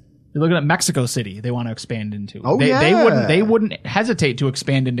States. You're looking at Mexico City. They want to expand into. Oh, They wouldn't hesitate to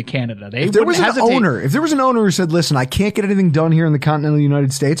expand into Canada. If there was an owner who said, "Listen, I can't get anything done here in the continental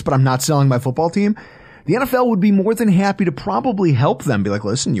United States, but I'm not selling my football team," the NFL would be more than happy to probably help them. Be like,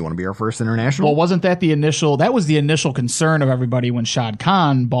 "Listen, you want to be our first international?" Well, wasn't that that was the initial concern of everybody when Shad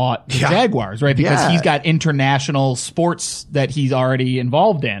Khan bought the Jaguars, right? Because he's got international sports that he's already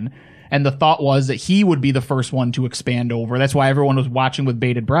involved in. And the thought was that he would be the first one to expand over. That's why everyone was watching with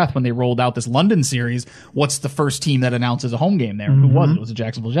bated breath when they rolled out this London series. What's the first team that announces a home game there? Mm-hmm. Who was it? It was the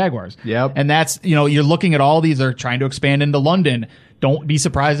Jacksonville Jaguars. Yep. And that's, you're looking at all these. They're trying to expand into London. Don't be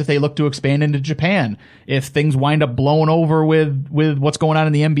surprised if they look to expand into Japan. If things wind up blowing over with what's going on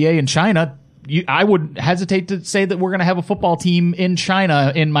in the NBA in China, I would hesitate to say that we're going to have a football team in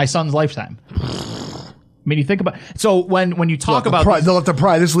China in my son's lifetime. I mean, you think about when you talk about they'll have to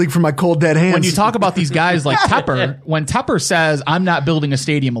pry this league from my cold dead hands. When you talk about these guys like Tepper, when Tepper says I'm not building a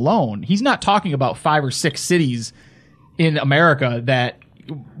stadium alone, he's not talking about 5 or 6 cities in America that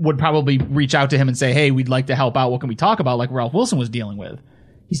would probably reach out to him and say, "Hey, we'd like to help out. What can we talk about?" Like Ralph Wilson was dealing with.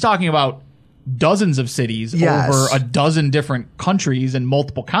 He's talking about dozens of cities over a dozen different countries and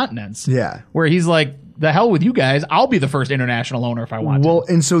multiple continents. Yeah, where he's like, "The hell with you guys! I'll be the first international owner if I want to." Well,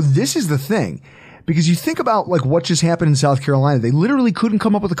 and so this is the thing. Because you think about like what just happened in South Carolina, they literally couldn't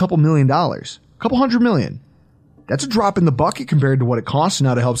come up with a couple $1 million, a couple $100 million. That's a drop in the bucket compared to what it costs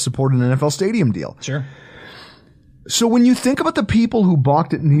now to help support an NFL stadium deal. Sure. So when you think about the people who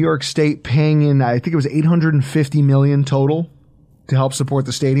balked at New York State paying in, I think it was $850 million total to help support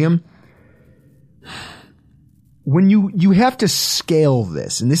the stadium. When you have to scale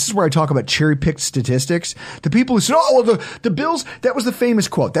this, and this is where I talk about cherry-picked statistics, the people who said, "Oh, well, the Bills," that was the famous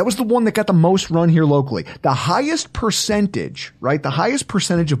quote. That was the one that got the most run here locally. The highest percentage, right? The highest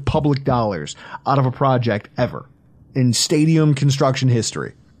percentage of public dollars out of a project ever in stadium construction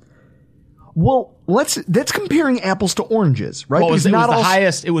history. Well, that's comparing apples to oranges, right? Well, it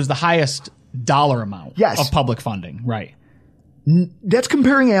was the highest dollar amount of public funding, right? That's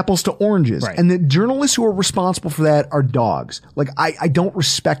comparing apples to oranges. Right. And the journalists who are responsible for that are dogs. Like, I don't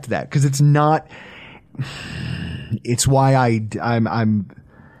respect that because it's not, it's why I'm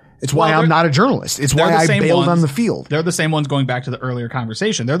not a journalist. It's why I bailed on the field. They're the same ones going back to the earlier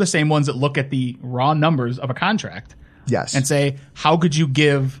conversation. They're the same ones that look at the raw numbers of a contract. Yes. And say, how could you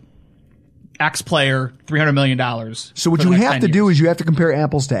give X player $300 million. So what you have to do is you have to compare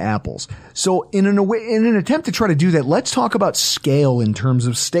apples to apples. So in an attempt to try to do that, let's talk about scale in terms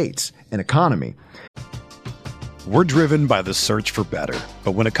of states and economy. We're driven by the search for better.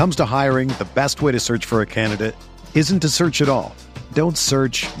 But when it comes to hiring, the best way to search for a candidate isn't to search at all. Don't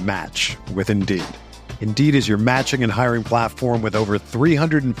search, match with Indeed. Indeed is your matching and hiring platform with over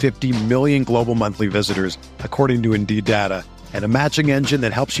 350 million global monthly visitors, according to Indeed data, and a matching engine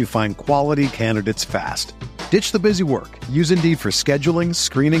that helps you find quality candidates fast. Ditch the busy work. Use Indeed for scheduling,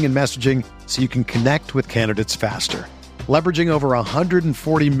 screening, and messaging so you can connect with candidates faster. Leveraging over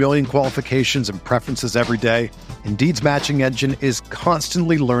 140 million qualifications and preferences every day, Indeed's matching engine is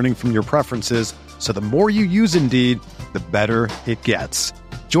constantly learning from your preferences, so the more you use Indeed, the better it gets.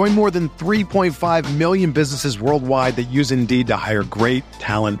 Join more than 3.5 million businesses worldwide that use Indeed to hire great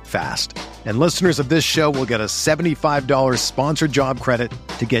talent fast. And listeners of this show will get a $75 sponsored job credit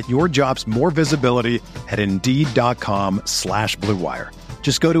to get your jobs more visibility at Indeed.com/Blue Wire.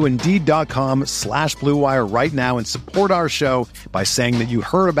 Just go to Indeed.com/Blue Wire right now and support our show by saying that you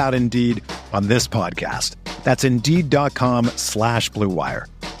heard about Indeed on this podcast. That's Indeed.com/Blue Wire.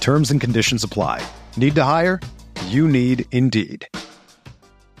 Terms and conditions apply. Need to hire? You need Indeed.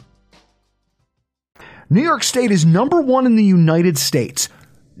 New York State is number one in the United States.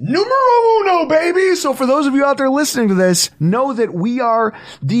 Numero uno, baby! So for those of you out there listening to this, know that we are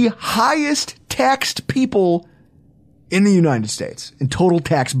the highest taxed people in the United States in total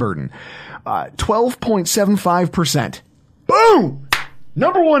tax burden. 12.75%. Boom!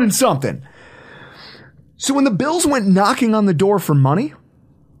 Number one in something. So when the bills went knocking on the door for money,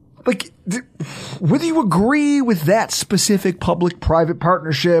 like, whether you agree with that specific public-private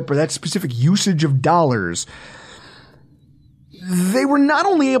partnership or that specific usage of dollars, they were not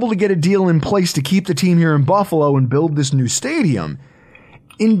only able to get a deal in place to keep the team here in Buffalo and build this new stadium.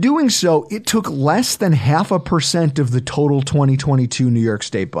 In doing so, it took less than 0.5% of the total 2022 New York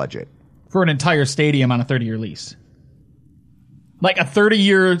State budget. For an entire stadium on a 30-year lease. Like a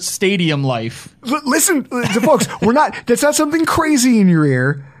 30-year stadium life. Listen, folks, that's not something crazy in your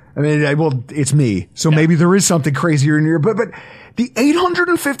ear. I mean, well, it's me, so maybe there is something crazier in here. But the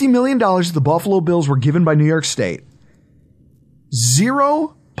 $850 million the Buffalo Bills were given by New York State,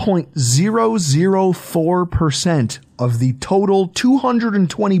 0.004% of the total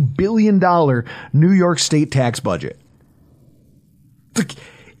 $220 billion New York State tax budget.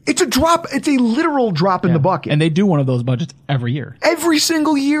 It's a drop. It's a literal drop in the bucket. And they do one of those budgets every year. Every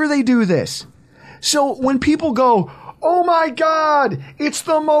single year they do this. So when people go, oh my God, it's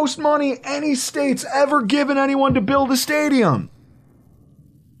the most money any state's ever given anyone to build a stadium.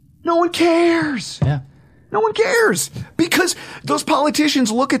 No one cares. Yeah. No one cares. Because those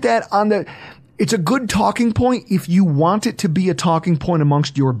politicians look at that it's a good talking point if you want it to be a talking point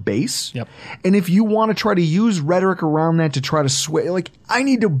amongst your base. Yep. And if you want to try to use rhetoric around that to try to sway, like, I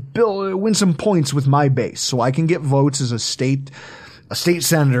need to win some points with my base so I can get votes as a state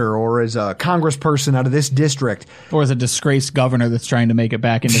senator or as a congressperson out of this district. Or as a disgraced governor that's trying to make it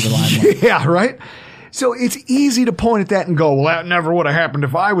back into the limelight. Yeah, right? So it's easy to point at that and go, well, that never would have happened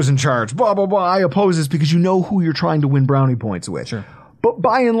if I was in charge. Blah, blah, blah. I oppose this because you know who you're trying to win brownie points with. Sure. But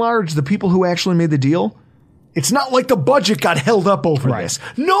by and large, the people who actually made the deal, it's not like the budget got held up over this.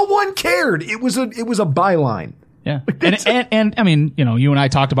 No one cared. It was a byline. Yeah. And I mean, you and I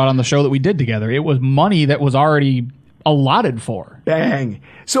talked about on the show that we did together. It was money that was already allotted for. Bang.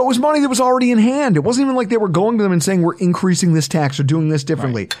 So it was money that was already in hand. It wasn't even like they were going to them and saying, we're increasing this tax or doing this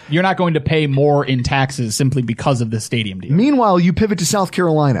differently. Right. You're not going to pay more in taxes simply because of the stadium deal. Meanwhile, you pivot to South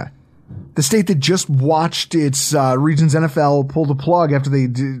Carolina, the state that just watched its region's NFL pull the plug after they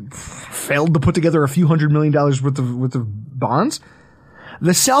failed to put together a few $100 million worth of bonds.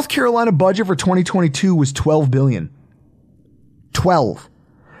 The South Carolina budget for 2022 was $12 billion. 12.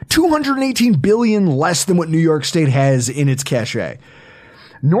 $218 billion less than what New York State has in its cachet.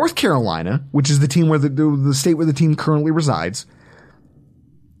 North Carolina, which is the team where the state where the team currently resides,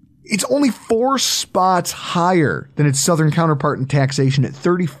 it's only 4 spots higher than its southern counterpart in taxation at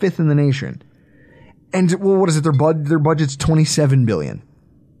 35th in the nation. And, well, what is it? Their budget's $27 billion.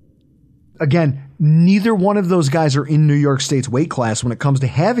 Again, neither one of those guys are in New York State's weight class when it comes to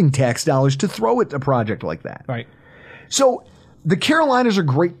having tax dollars to throw at a project like that. Right. So the Carolinas are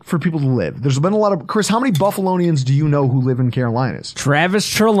great for people to live. There's been a lot of... Chris, how many Buffalonians do you know who live in Carolinas? Travis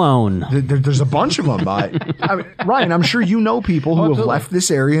Trelone. There's a bunch of them. Ryan, I'm sure you know people who have left this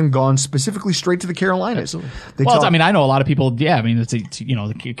area and gone specifically straight to the Carolinas. I know a lot of people. Yeah, I mean,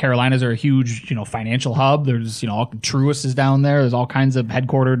 the Carolinas are a huge, financial hub. There's, Truist is down there. There's all kinds of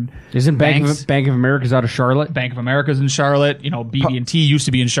headquartered. Isn't Bank of America's out of Charlotte? Bank of America's in Charlotte. BB&T used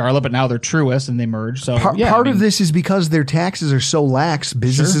to be in Charlotte, but now they're Truist and they merged. So part of this is because their taxes are so lax.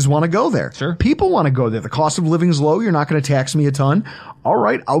 Businesses want to go there. Sure. People want to go there. The cost of living is low. You're not going to tax me a ton. All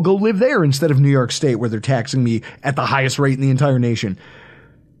right, I'll go live there instead of New York State, where they're taxing me at the highest rate in the entire nation.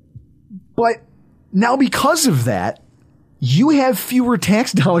 But now, because of that, you have fewer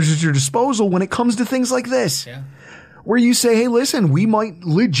tax dollars at your disposal when it comes to things like this. Yeah. Where you say, hey, listen, we might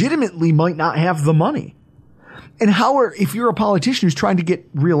not have the money. And if you're a politician who's trying to get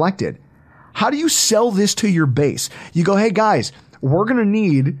reelected, how do you sell this to your base? You go, hey, guys, we're going to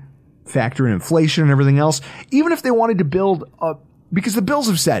need, factor in inflation and everything else, even if they wanted to build because the Bills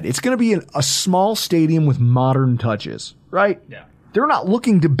have said it's going to be a small stadium with modern touches, right? Yeah. They're not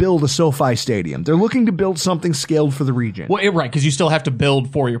looking to build a SoFi stadium. They're looking to build something scaled for the region. Well, right, because you still have to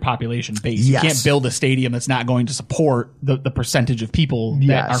build for your population base. Yes. You can't build a stadium that's not going to support the percentage of people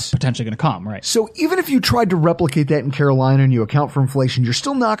that are potentially going to come, right? So even if you tried to replicate that in Carolina and you account for inflation, you're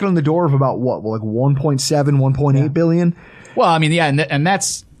still knocking on the door of about what, like 1.7, 1.8 billion? Well, I mean, yeah, and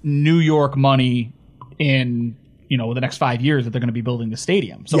that's New York money in, the next 5 years that they're going to be building the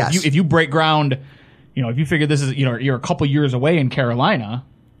stadium. So if you break ground... if you figure this is, you're a couple years away in Carolina,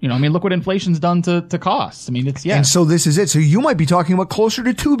 look what inflation's done to costs. I mean, And so this is it. So you might be talking about closer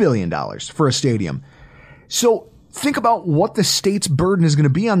to $2 billion for a stadium. So think about what the state's burden is going to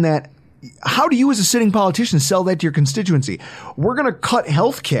be on that. How do you as a sitting politician sell that to your constituency? We're going to cut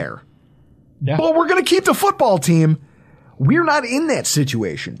health care, but we're going to keep the football team. We're not in that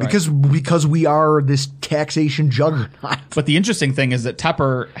situation because we are this taxation juggernaut. But the interesting thing is that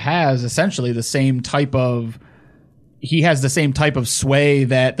Tepper has essentially the same type of sway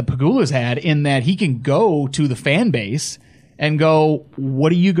that the Pagulas had, in that he can go to the fan base and go,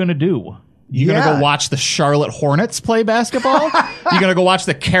 what are you going to do? You going to go watch the Charlotte Hornets play basketball? You going to go watch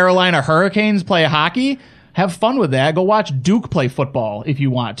the Carolina Hurricanes play hockey? Have fun with that. Go watch Duke play football if you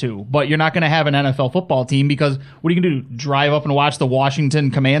want to. But you're not going to have an NFL football team, because what are you going to do? Drive up and watch the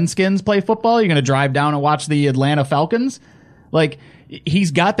Washington Commandskins play football? You're going to drive down and watch the Atlanta Falcons? Like,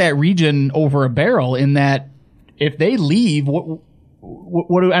 he's got that region over a barrel, in that if they leave, what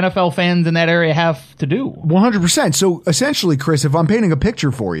do NFL fans in that area have to do? 100%. So essentially, Chris, if I'm painting a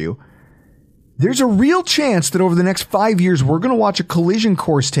picture for you, there's a real chance that over the next 5 years, we're going to watch a collision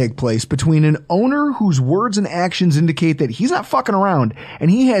course take place between an owner whose words and actions indicate that he's not fucking around and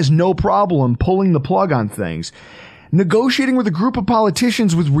he has no problem pulling the plug on things, negotiating with a group of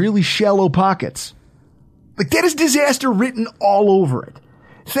politicians with really shallow pockets. Like, that is disaster written all over it.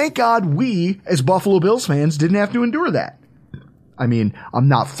 Thank God we, as Buffalo Bills fans, didn't have to endure that. I mean, I'm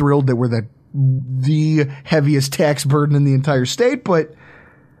not thrilled that we're the heaviest tax burden in the entire state, but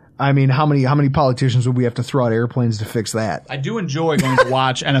I mean, how many politicians would we have to throw out airplanes to fix that? I do enjoy going to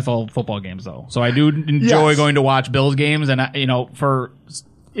watch NFL football games, though. So I do enjoy going to watch Bills games, and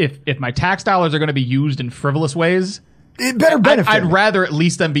if my tax dollars are going to be used in frivolous ways, it better benefit. I'd rather at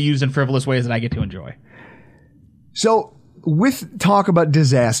least them be used in frivolous ways that I get to enjoy. So, with talk about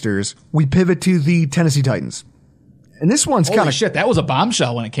disasters, we pivot to the Tennessee Titans, and this one's kind of shit. That was a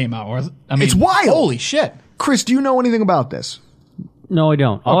bombshell when it came out. I mean, it's wild. Holy shit, Chris, do you know anything about this? No, I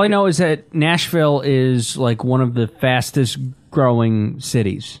don't. All I know is that Nashville is like one of the fastest growing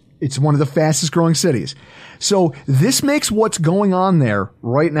cities. It's one of the fastest growing cities. So this makes what's going on there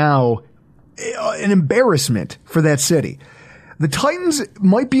right now an embarrassment for that city. The Titans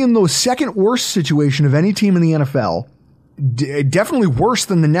might be in the second worst situation of any team in the NFL. Definitely worse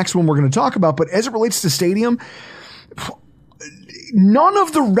than the next one we're going to talk about. But as it relates to stadium, none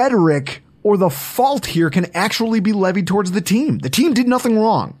of the rhetoric or the fault here can actually be levied towards the team. The team did nothing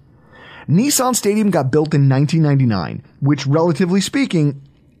wrong. Nissan Stadium got built in 1999, which, relatively speaking,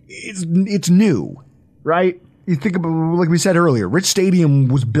 it's new, right? You think about, like we said earlier, Rich Stadium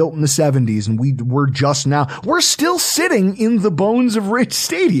was built in the 70s, and we're still sitting in the bones of Rich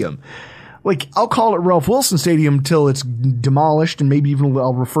Stadium. Like, I'll call it Ralph Wilson Stadium till it's demolished, and maybe even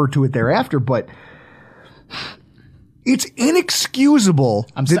I'll refer to it thereafter, but it's inexcusable.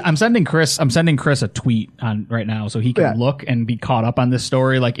 I'm sending Chris a tweet on right now so he can look and be caught up on this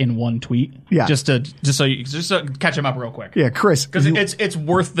story, like in one tweet. Yeah. Just to catch him up real quick. Yeah, Chris, because it's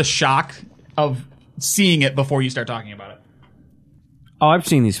worth the shock of seeing it before you start talking about it. Oh, I've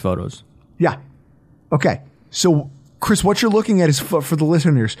seen these photos. Yeah. Okay. So Chris, what you're looking at is, for the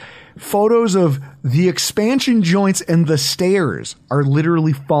listeners, photos of the expansion joints and the stairs are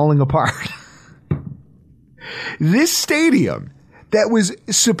literally falling apart. This stadium that was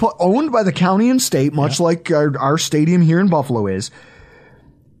owned by the county and state, much like our stadium here in Buffalo is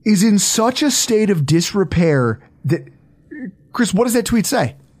in such a state of disrepair that, Chris, what does that tweet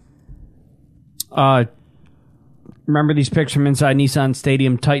say? Remember these pictures from inside Nissan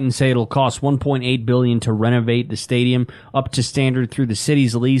Stadium? Titans say it'll cost $1.8 billion to renovate the stadium up to standard through the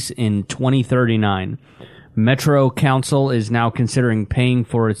city's lease in 2039. Metro Council is now considering paying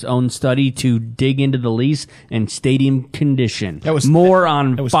for its own study to dig into the lease and stadium condition. That was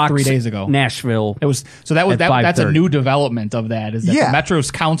Fox 3 days ago. Nashville. That's a new development of that. Is that the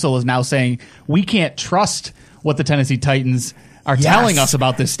Metro's council is now saying we can't trust what the Tennessee Titans are telling us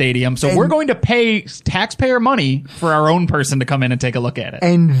about this stadium, so we're going to pay taxpayer money for our own person to come in and take a look at it.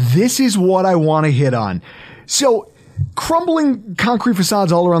 And this is what I want to hit on. So, crumbling concrete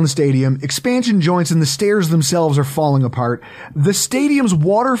facades all around the stadium, expansion joints and the stairs themselves are falling apart. The stadium's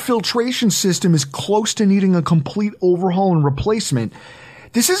water filtration system is close to needing a complete overhaul and replacement.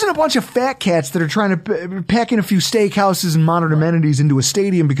 This isn't a bunch of fat cats that are trying to pack in a few steakhouses and modern amenities into a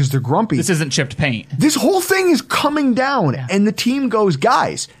stadium because they're grumpy. This isn't chipped paint. This whole thing is coming down, and the team goes,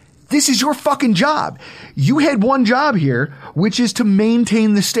 guys, this is your fucking job. You had one job here, which is to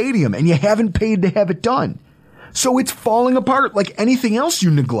maintain the stadium, and you haven't paid to have it done. So it's falling apart like anything else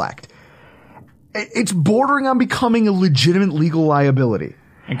you neglect. It's bordering on becoming a legitimate legal liability.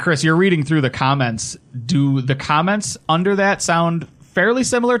 And Chris, you're reading through the comments. Do the comments under that sound fairly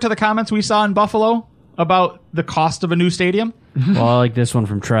similar to the comments we saw in Buffalo about the cost of a new stadium? Well, I like this one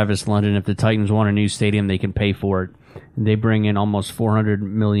from Travis London. If the Titans want a new stadium, they can pay for it. They bring in almost $400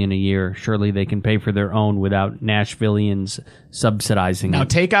 million a year. Surely they can pay for their own without Nashvillians subsidizing Now it.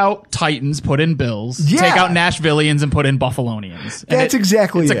 take out Titans, put in Bills. Yeah. Take out Nashvillians and put in Buffalonians. And That's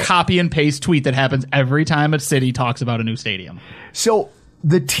exactly it's it. a copy and paste tweet that happens every time a city talks about a new stadium. So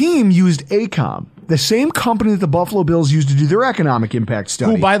the team used AECOM, the same company that the Buffalo Bills used to do their economic impact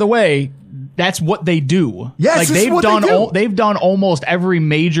study. Who, by the way, that's what they do. Yes, like this is what they do. They've done almost every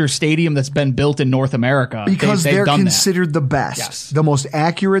major stadium that's been built in North America because they've they're done considered the best, Yes. the most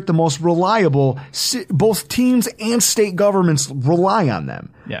accurate, the most reliable. Both teams and state governments rely on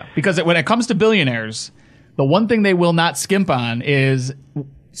them. Yeah, because when it comes to billionaires, the one thing they will not skimp on is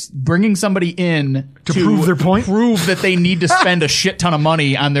bringing somebody in To prove their point? prove that they need to spend a shit ton of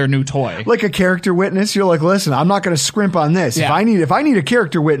money on their new toy. Like a character witness, you're like, listen, I'm not going to scrimp on this. Yeah. If I need a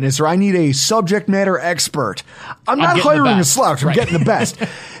character witness or I need a subject matter expert, I'm not getting the hiring a best. slouch. I'm Right. getting the best.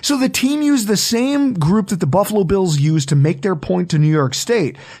 So the team used the same group that the Buffalo Bills used to make their point to New York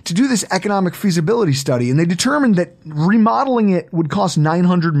State to do this economic feasibility study, and they determined that remodeling it would cost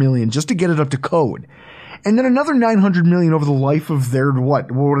 $900 million just to get it up to code. And then another $900 million over the life of their, what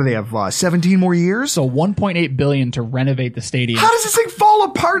do they have, 17 more years? So $1.8 billion to renovate the stadium. How does this thing fall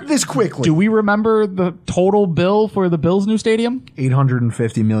apart this quickly? Do we remember the total bill for the Bills' new stadium?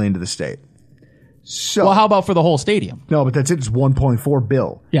 $850 million to the state. So, Well, how about for the whole stadium? no, but that's it. It's 1.4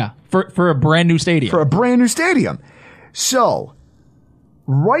 bill Yeah, for a brand new stadium. for a brand new stadium. So,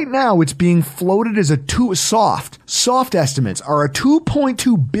 right now it's being floated as soft estimates are a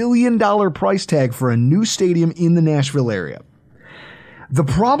 $2.2 billion price tag for a new stadium in the Nashville area. The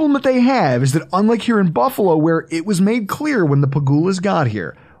problem that they have is that unlike here in Buffalo, where it was made clear when the Pagulas got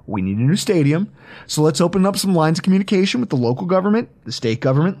here, we need a new stadium. So let's open up some lines of communication with the local government, the state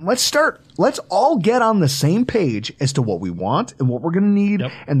government. Let's all get on the same page as to what we want and what we're going to need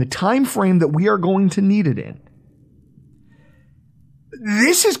and the time frame that we are going to need it in.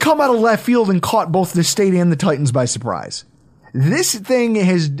 This has come out of left field and caught both the state and the Titans by surprise. This thing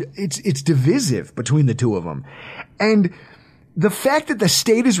it's divisive between the two of them. And the fact that the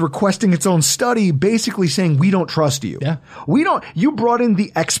state is requesting its own study, basically saying, we don't trust you. Yeah. You brought in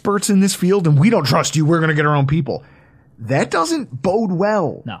the experts in this field and we don't trust you. We're going to get our own people. That doesn't bode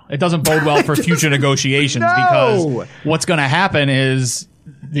well. No, it doesn't bode well for future negotiations because what's going to happen is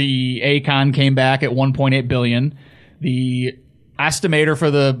the ACON came back at $1.8 billion. The estimator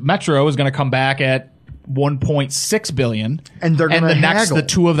for the Metro is going to come back at $1.6 billion. And they're going to haggle. The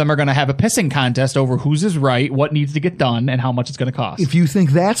two of them are going to have a pissing contest over whose is right, what needs to get done, and how much it's going to cost. If you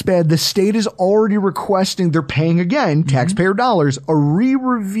think that's bad, the state is already requesting, they're paying again, taxpayer dollars, a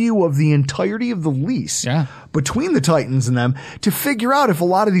re-review of the entirety of the lease between the Titans and them to figure out if a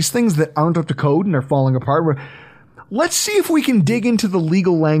lot of these things that aren't up to code and are falling apart. Let's see if we can dig into the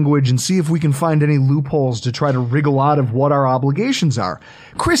legal language and see if we can find any loopholes to try to wriggle out of what our obligations are.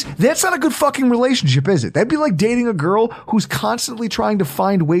 Chris, that's not a good fucking relationship, is it? That'd be like dating a girl who's constantly trying to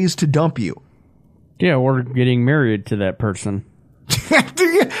find ways to dump you. Yeah, or getting married to that person.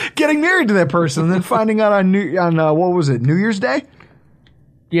 Getting married to that person and then finding out on what was it, New Year's Day?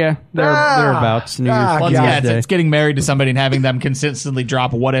 Yeah, thereabouts. New Year's Day. It's getting married to somebody and having them consistently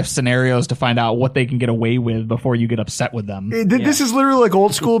drop what-if scenarios to find out what they can get away with before you get upset with them. This is literally like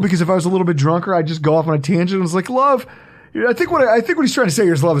old school, because if I was a little bit drunker, I'd just go off on a tangent and was like, love... I think what he's trying to say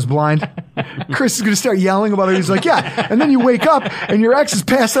here is love is blind. Chris is going to start yelling about it. He's like, yeah. And then you wake up and your ex is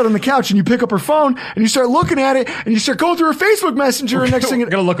passed out on the couch and you pick up her phone and you start looking at it and you start going through her Facebook Messenger. And next thing you're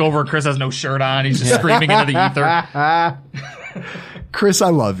going to look over and Chris has no shirt on. He's just screaming into the ether. Chris, I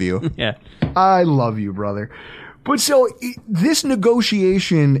love you. Yeah. I love you, brother. But so this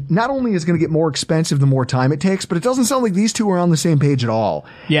negotiation not only is going to get more expensive the more time it takes, but it doesn't sound like these two are on the same page at all.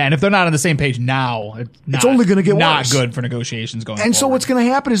 Yeah, and if they're not on the same page now, it's only going to get not worse. Good for negotiations going forward. And so what's going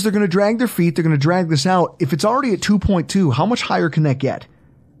to happen is they're going to drag their feet. They're going to drag this out. If it's already at 2.2, how much higher can that get?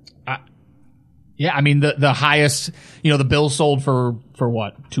 Yeah, I mean the highest. The Bills sold for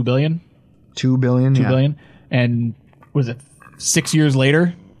what? $2 billion. $2 billion. $2 billion. And was it 6 years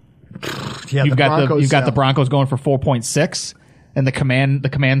later? Yeah, you've got the Broncos going for 4.6, and the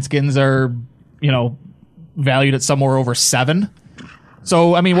command skins are, valued at somewhere over 7.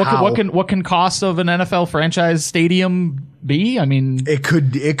 So I mean, what can cost of an NFL franchise stadium be? I mean, it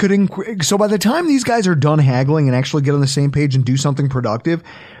could. So by the time these guys are done haggling and actually get on the same page and do something productive,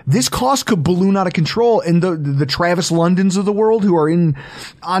 this cost could balloon out of control. And the Travis Londons of the world who are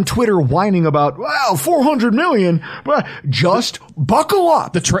on Twitter whining about, wow, $400 million, but just buckle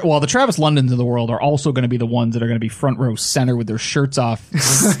up. The Travis Londons of the world are also going to be the ones that are going to be front row center with their shirts off,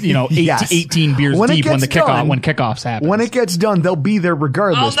 18 beers deep when kickoffs happen. When it gets done, they'll be there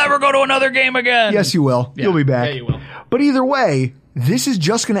regardless. I'll never go to another game again. Yes, you will. Yeah. You'll be back. Yeah, you will. But either way, this is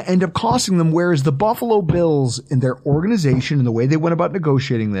just going to end up costing them, whereas the Buffalo Bills and their organization and the way they went about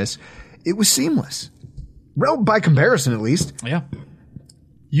negotiating this, it was seamless. Well, by comparison, at least. Yeah.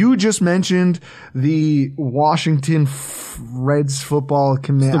 You just mentioned the Washington Reds football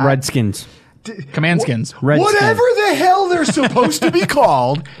command. The Redskins. Command skins. Whatever the hell they're supposed to be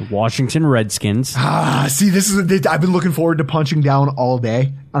called. The Washington Redskins. See, I've been looking forward to punching down all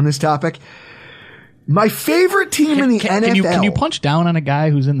day on this topic. My favorite team in the NFL. Can you punch down on a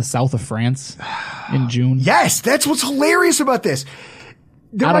guy who's in the south of France in June? Yes, that's what's hilarious about this.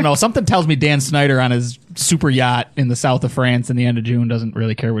 I don't know. Something tells me Dan Snyder on his super yacht in the south of France in the end of June doesn't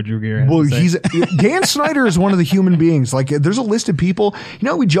really care what Drew Gear has to say. Dan Snyder is one of the human beings. Like, there's a list of people.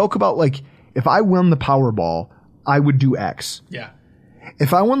 We joke about, like, if I won the Powerball, I would do X. Yeah.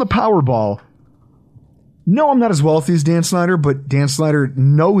 If I won the Powerball, no, I'm not as wealthy as Dan Snyder, but Dan Snyder,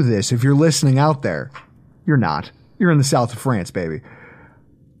 know this. If you're listening out there, you're not. You're in the south of France, baby.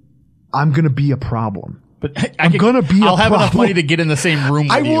 I'm going to be a problem. But I'll have enough money to get in the same room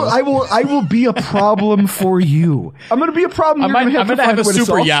with you. I will be a problem for you. I'm going to be a problem. I'm going to have a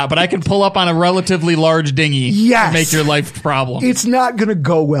super yacht, but I can pull up on a relatively large dinghy to make your life problem. It's not going to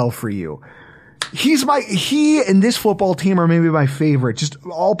go well for you. He and this football team are maybe my favorite, just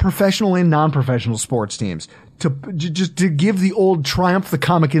all professional and non-professional sports teams to give the old Triumph the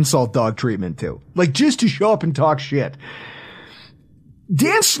comic insult dog treatment to, like, just to show up and talk shit.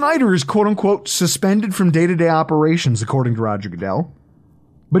 Dan Snyder is quote unquote suspended from day-to-day operations, according to Roger Goodell,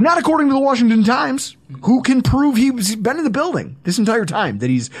 but not according to the Washington Times, who can prove he's been in the building this entire time, that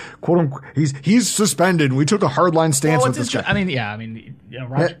he's quote unquote, he's suspended. We took a hardline stance with this guy.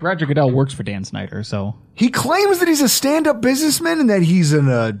 Roger Goodell works for Dan Snyder, so he claims that he's a stand-up businessman and that he's I'm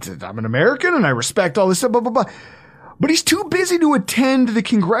an American and I respect all this stuff, blah, blah, blah. But he's too busy to attend the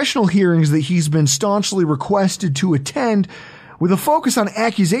congressional hearings that he's been staunchly requested to attend, with a focus on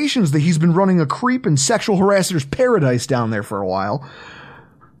accusations that he's been running a creep and sexual harasser's paradise down there for a while,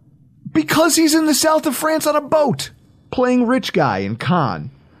 because he's in the south of France on a boat playing rich guy in Cannes.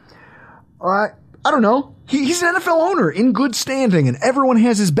 I don't know. He's an NFL owner in good standing and everyone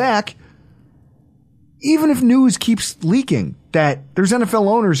has his back. Even if news keeps leaking that there's NFL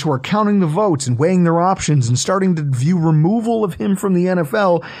owners who are counting the votes and weighing their options and starting to view removal of him from the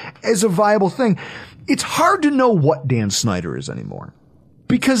NFL as a viable thing, it's hard to know what Dan Snyder is anymore,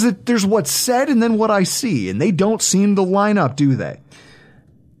 because there's what's said and then what I see, and they don't seem to line up, do they?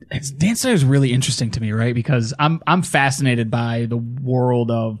 Dan Snyder is really interesting to me, right? Because I'm fascinated by the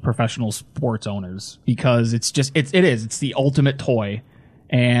world of professional sports owners, because it's the ultimate toy,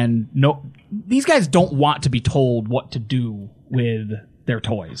 and these guys don't want to be told what to do with their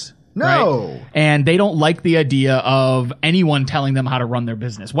toys. No. Right? And they don't like the idea of anyone telling them how to run their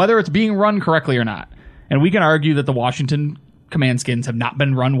business, whether it's being run correctly or not. And we can argue that the Washington Command Skins have not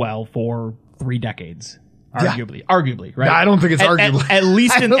been run well for 3 decades. Arguably, right? No, I don't think it's arguable. At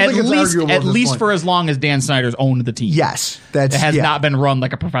least for as long as Dan Snyder's owned the team. Yes, it has not been run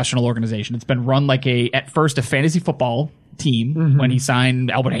like a professional organization. It's been run like at first a fantasy football team when he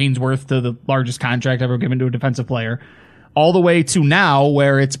signed Albert Haynesworth to the largest contract ever given to a defensive player, all the way to now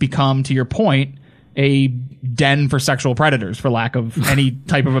where it's become, to your point, a den for sexual predators, for lack of any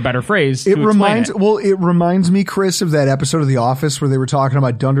type of a better phrase. It reminds me, Chris, of that episode of The Office where they were talking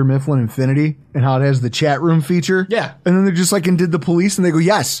about Dunder Mifflin Infinity and how it has the chat room feature. Yeah. And then they're just like, and did the police? And they go,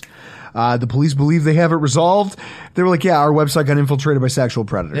 yes. The police believe they have it resolved. They were like, yeah, our website got infiltrated by sexual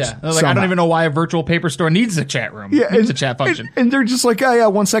predators. Yeah. Like, I don't even know why a virtual paper store needs a chat room. Yeah, needs a chat function. And they're just like, oh, yeah,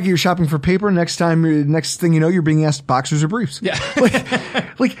 1 second you're shopping for paper. Next thing you know, you're being asked boxers or briefs. Yeah.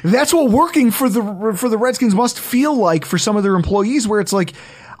 like that's what working for the Redskins must feel like for some of their employees, where it's like,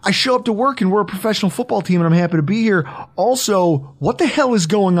 I show up to work and we're a professional football team and I'm happy to be here. Also, what the hell is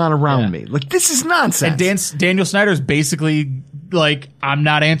going on around me? Like, this is nonsense. And Daniel Snyder's basically like, I'm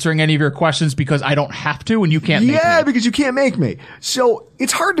not answering any of your questions because I don't have to and you can't make me. Yeah, because you can't make me. So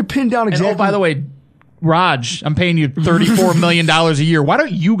it's hard to pin down exactly. And by the way, Raj, I'm paying you $34 million a year. Why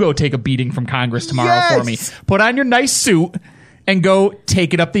don't you go take a beating from Congress tomorrow for me? Put on your nice suit and go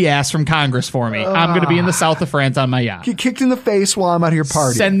take it up the ass from Congress for me. I'm going to be in the south of France on my yacht. Get kicked in the face while I'm out here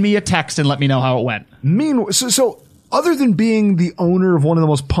partying. Send me a text and let me know how it went. Meanwhile, so other than being the owner of one of the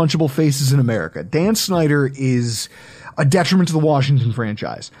most punchable faces in America, Dan Snyder is a detriment to the Washington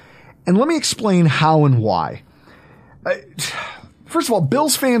franchise. And let me explain how and why. First of all,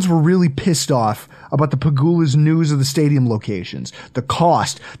 Bills fans were really pissed off about the Pagula's news of the stadium locations, the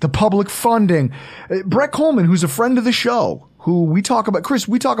cost, the public funding. Brett Coleman, who's a friend of the show, who we talk about, Chris,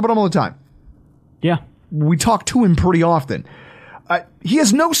 we talk about him all the time. Yeah. We talk to him pretty often. He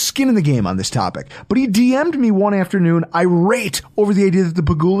has no skin in the game on this topic, but he DM'd me one afternoon irate over the idea that the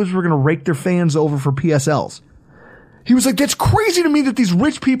Pagulas were going to rake their fans over for PSLs. He was like, that's crazy to me that these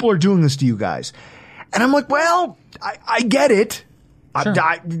rich people are doing this to you guys. And I'm like, well, I get it. Sure.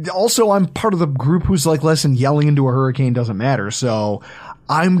 Also, I'm part of the group who's like, listen, yelling into a hurricane doesn't matter. So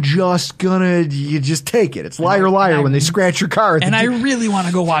I'm just you just take it. It's liar, when they scratch your car. And I really want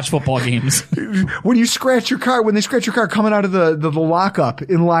to go watch football games. When they scratch your car coming out of the lockup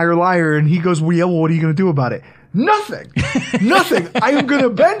in Liar, and he goes, well, yeah, well, what are you going to do about it? Nothing. I am going to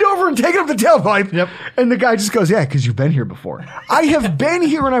bend over and take it up the tailpipe. Yep. And the guy just goes, yeah, because you've been here before. I have been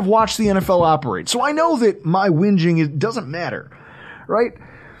here and I've watched the NFL operate. So I know that my whinging, it doesn't matter. Right?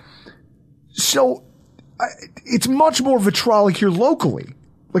 So it's much more vitriolic here locally.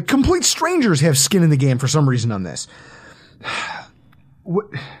 Like, complete strangers have skin in the game for some reason on this.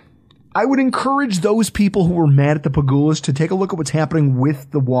 I would encourage those people who were mad at the Pagulas to take a look at what's happening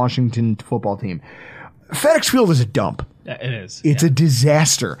with the Washington football team. FedEx Field is a dump. It is. It's a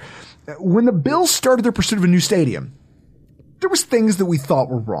disaster. When the Bills started their pursuit of a new stadium, there was things that we thought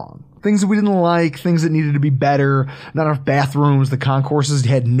were wrong. Things that we didn't like, things that needed to be better, not enough bathrooms, the concourses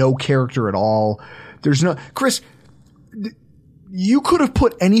had no character at all. Chris, you could have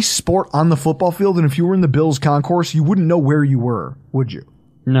put any sport on the football field, and if you were in the Bills concourse, you wouldn't know where you were, would you?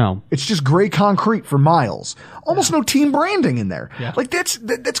 No. It's just gray concrete for miles. Almost no team branding in there. Yeah. Like, that's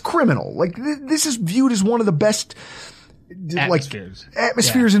criminal. Like, this is viewed as one of the best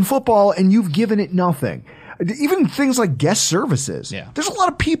atmospheres in football, and you've given it nothing. Even things like guest services. Yeah. There's a lot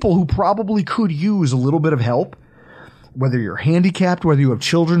of people who probably could use a little bit of help, whether you're handicapped, whether you have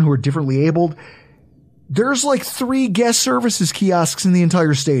children who are differently abled. There's like 3 guest services kiosks in the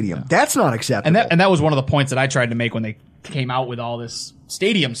entire stadium. Yeah. That's not acceptable. And that was one of the points that I tried to make when they came out with all this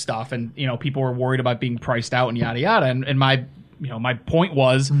stadium stuff, and people were worried about being priced out and yada yada. And my point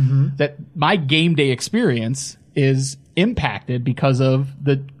was that my game day experience is impacted because of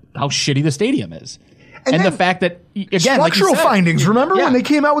how shitty the stadium is. And the fact that, again, structural findings, remember when they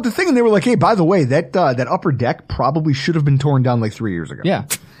came out with the thing and they were like, hey, by the way, that upper deck probably should have been torn down like 3 years ago. Yeah.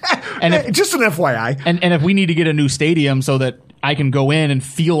 And just an FYI. And if we need to get a new stadium so that I can go in and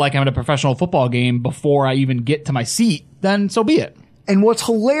feel like I'm at a professional football game before I even get to my seat, then so be it. And what's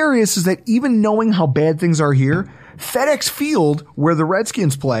hilarious is that even knowing how bad things are here, FedEx Field, where the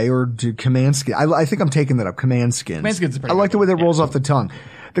Redskins play, or Command Skins, I think I'm taking that up, Command Skins. Command Skins is pretty I like the way that rolls off the tongue.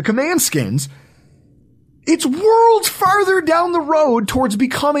 The Command Skins, it's worlds farther down the road towards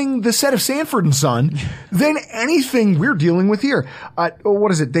becoming the set of Sanford & Son than anything we're dealing with here.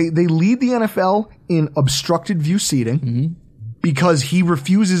 What is it? They lead the NFL in obstructed view seating because he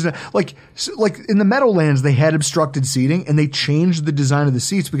refuses. Like in the Meadowlands, they had obstructed seating and they changed the design of the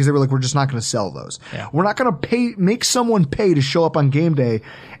seats because they were like, we're just not going to sell those. Yeah. We're not going to make someone pay to show up on game day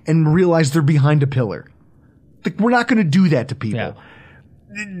and realize they're behind a pillar. Like, we're not going to do that to people. Yeah.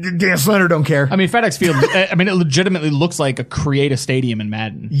 Dan Snyder don't care. I mean, FedEx Field, I mean, it legitimately looks like a create a stadium in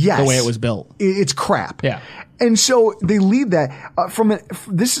Madden. Yes. The way it was built. It's crap. Yeah. And so they lead that from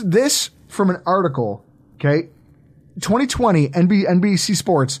from an article, okay? 2020 NBC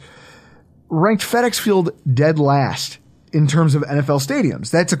Sports ranked FedEx Field dead last in terms of NFL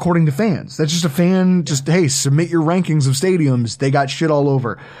stadiums. That's according to fans. That's just a fan, hey, submit your rankings of stadiums. They got shit all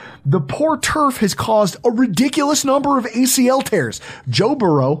over. The poor turf has caused a ridiculous number of ACL tears. Joe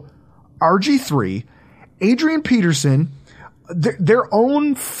Burrow, RG3, Adrian Peterson, their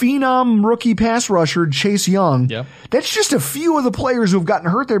own phenom rookie pass rusher, Chase Young. Yep. That's just a few of the players who have gotten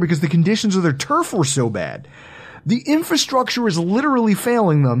hurt there because the conditions of their turf were so bad. The infrastructure is literally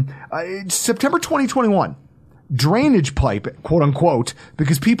failing them. It's September 2021. Drainage pipe, quote unquote,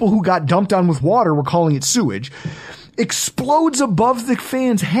 because people who got dumped on with water were calling it sewage, explodes above the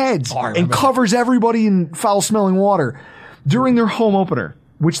fans' heads and covers everybody in foul-smelling water during their home opener,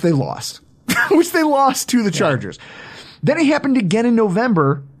 which they lost. To the Chargers. Then it happened again in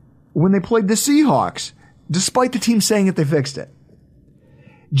November when they played the Seahawks, despite the team saying that they fixed it.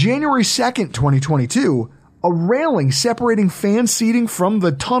 January 2nd, 2022, a railing separating fan seating from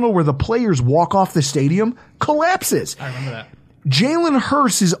the tunnel where the players walk off the stadium collapses. I remember that. Jalen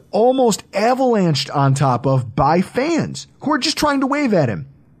Hurts is almost avalanched on top of by fans who are just trying to wave at him.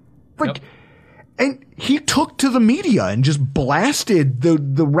 And he took to the media and just blasted the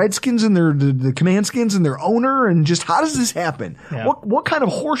Redskins and the Command Skins and their owner and just, how does this happen? Yeah. What kind of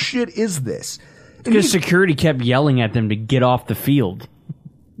horse shit is this? Because security kept yelling at them to get off the field.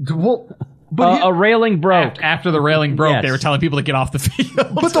 Well, a railing broke. After the railing broke, Yes. they were telling people to get off the field.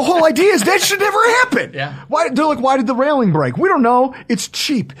 But the whole idea is that should never happen. Yeah. They're like, why did the railing break? We don't know. It's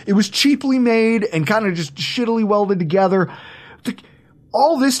cheap. It was cheaply made and kind of just shittily welded together.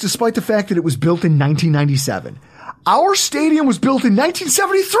 All this despite the fact that it was built in 1997. Our stadium was built in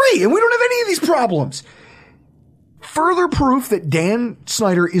 1973 and we don't have any of these problems. Further proof that Dan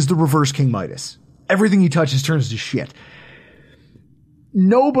Snyder is the reverse King Midas. Everything he touches turns to shit.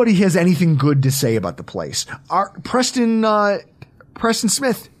 Nobody has anything good to say about the place. Preston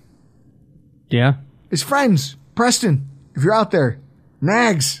Smith. Yeah. His friends. Preston, if you're out there.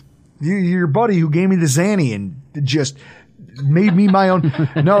 Nags. Your buddy who gave me the Zanny and just made me my own.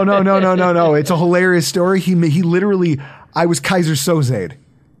 No. It's a hilarious story. He literally, I was Kaiser Soze.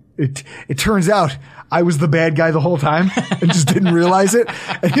 It turns out I was the bad guy the whole time and just didn't realize it.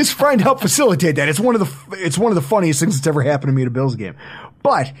 And his friend helped facilitate that. It's one of the funniest things that's ever happened to me at a Bills game.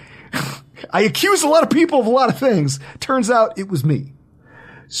 But I accused a lot of people of a lot of things. Turns out it was me.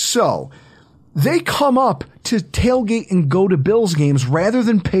 So they come up to tailgate and go to Bills games rather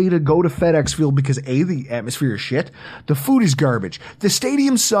than pay to go to FedEx Field because A, the atmosphere is shit, the food is garbage, the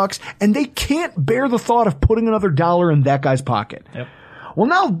stadium sucks, and they can't bear the thought of putting another dollar in that guy's pocket. Yep. Well,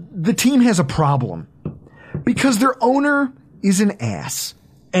 now the team has a problem because their owner is an ass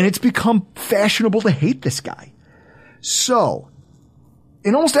and it's become fashionable to hate this guy. So,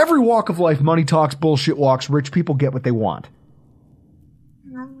 in almost every walk of life, money talks, bullshit walks, rich people get what they want.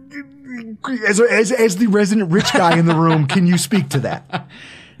 As the resident rich guy in the room, can you speak to that?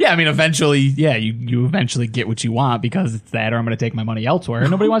 Yeah, I mean, eventually, you eventually get what you want because it's that or I'm going to take my money elsewhere.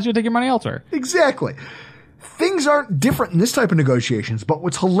 And nobody wants you to take your money elsewhere. Exactly. Things aren't different in this type of negotiations, but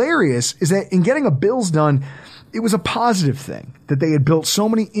what's hilarious is that in getting a Bills done, it was a positive thing that they had built so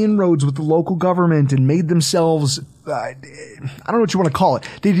many inroads with the local government and made themselves, I don't know what you want to call it.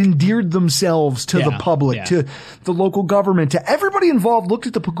 They'd endeared themselves to the public, to the local government, to everybody involved, looked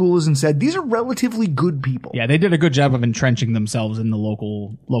at the Pagulas and said, these are relatively good people. Yeah, they did a good job of entrenching themselves in the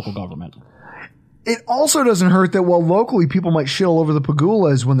local government. It also doesn't hurt that while locally people might shit all over the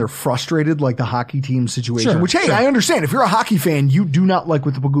Pagulas when they're frustrated, like the hockey team situation, which, hey, I understand. If you're a hockey fan, you do not like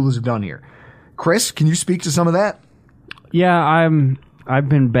what the Pagulas have done here. Chris, can you speak to some of that? Yeah, I've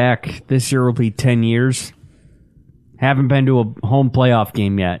been back. This year will be 10 years. Haven't been to a home playoff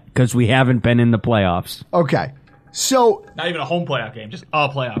game yet because we haven't been in the playoffs. Okay. So not even a home playoff game, just a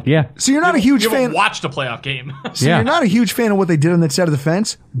playoff. Yeah. So you're not a huge fan. You haven't watched a playoff game. So you're not a huge fan of what they did on that side of the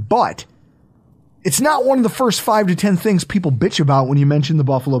fence, but it's not one of the first 5 to 10 things people bitch about when you mention the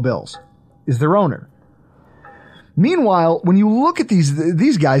Buffalo Bills, is their owner. Meanwhile, when you look at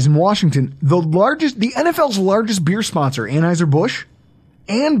these guys in Washington, the NFL's largest beer sponsor, Anheuser-Busch,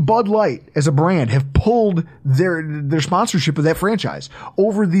 and Bud Light as a brand have pulled their sponsorship of that franchise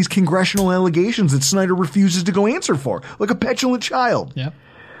over these congressional allegations that Snyder refuses to go answer for, like a petulant child. Yep.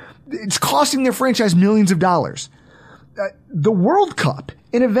 It's costing their franchise millions of dollars. The World Cup,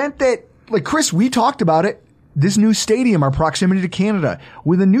 an event that, like Chris, we talked about it, this new stadium, our proximity to Canada.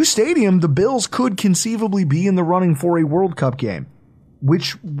 With a new stadium, the Bills could conceivably be in the running for a World Cup game.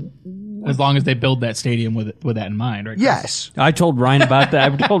 which, as long as they build that stadium with that in mind, right? yes. I told Ryan about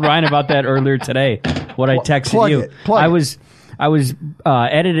that. I told Ryan about that earlier today. What I texted you. I was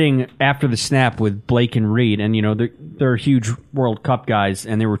editing After the Snap with Blake and Reed, and they're huge World Cup guys,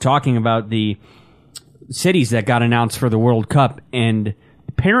 and they were talking about the cities that got announced for the World Cup, and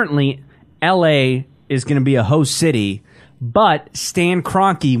apparently LA is going to be a host city, but Stan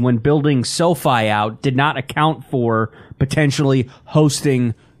Kroenke, when building SoFi out, did not account for potentially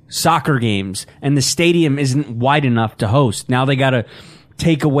hosting soccer games, and the stadium isn't wide enough to host. Now they got to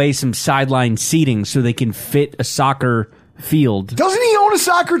take away some sideline seating so they can fit a soccer field. Doesn't he own a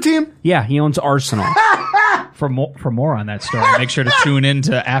soccer team? Yeah, he owns Arsenal. For more on that story, make sure to tune in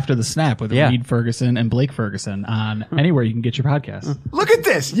to After the Snap with Reed Ferguson and Blake Ferguson on anywhere you can get your podcasts. Look at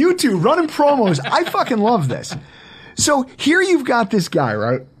this. You two running promos. I fucking love this. So here you've got this guy,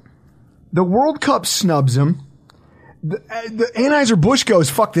 right? The World Cup snubs him. The Anheuser-Busch goes,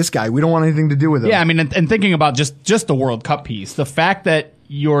 fuck this guy. We don't want anything to do with him. Yeah, I mean, and thinking about just the World Cup piece, the fact that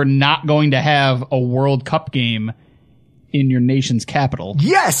you're not going to have a World Cup game in your nation's capital.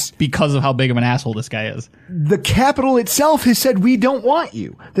 Yes! Because of how big of an asshole this guy is. The capital itself has said, we don't want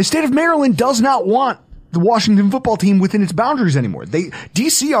you. The state of Maryland does not want the Washington football team within its boundaries anymore.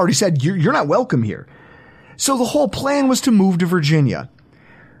 DC already said, you're not welcome here. So the whole plan was to move to Virginia.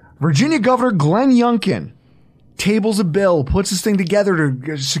 Virginia Governor Glenn Youngkin tables a bill, puts this thing together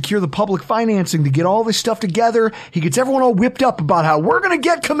to secure the public financing, to get all this stuff together. He gets everyone all whipped up about how we're going to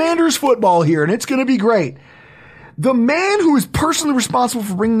get Commanders football here, and it's going to be great. The man who is personally responsible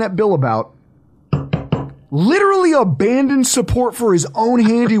for bringing that bill about literally abandoned support for his own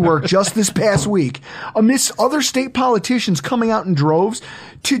handiwork just this past week, amidst other state politicians coming out in droves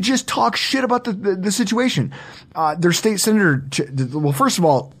to just talk shit about the situation. Their state senator, well, first of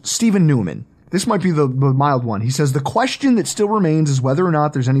all, Stephen Newman. This might be the mild one. He says, the question that still remains is whether or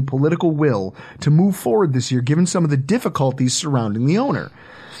not there's any political will to move forward this year, given some of the difficulties surrounding the owner.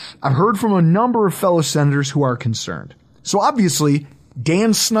 I've heard from a number of fellow senators who are concerned. So obviously,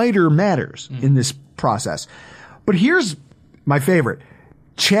 Dan Snyder matters in this process. But here's my favorite.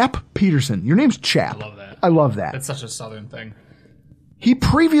 Chap Peterson. Your name's Chap. I love that. I love that. That's such a Southern thing. He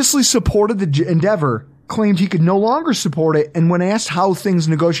previously supported the endeavor, claimed he could no longer support it, and when asked how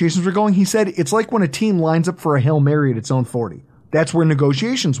negotiations were going, he said, it's like when a team lines up for a Hail Mary at its own 40. That's where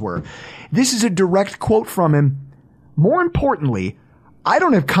negotiations were. This is a direct quote from him. More importantly, I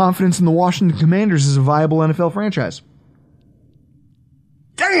don't have confidence in the Washington Commanders as a viable NFL franchise.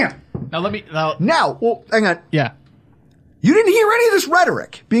 Damn! Now, well, hang on. Yeah. You didn't hear any of this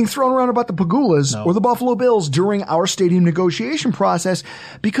rhetoric being thrown around about the Pagulas or the Buffalo Bills during our stadium negotiation process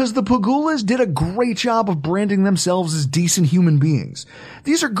because the Pagulas did a great job of branding themselves as decent human beings.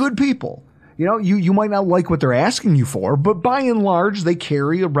 These are good people. You know, you might not like what they're asking you for, but by and large, they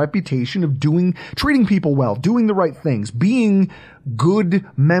carry a reputation of treating people well, doing the right things, being good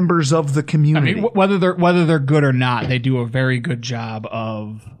members of the community. I mean, whether they're good or not, they do a very good job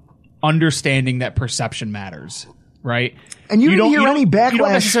of understanding that perception matters, right? And you don't hear any backlash. You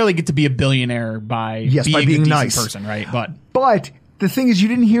don't necessarily get to be a billionaire by being a decent person, right? But the thing is, you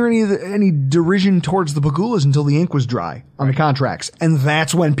didn't hear any derision towards the Pagulas until the ink was dry on the contracts. And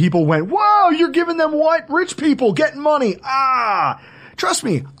that's when people went, whoa, you're giving them white rich people getting money. Trust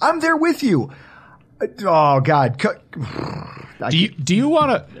me, I'm there with you. Oh, God. Do you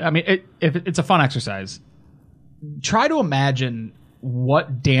want to, I mean, if it's a fun exercise, try to imagine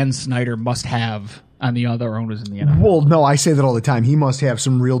what Dan Snyder must have on the other owners in the NFL. Well, no, I say that all the time. He must have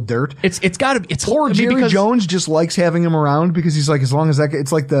some real dirt. It's got to. It's poor Jerry Jones just likes having him around because he's like, as long as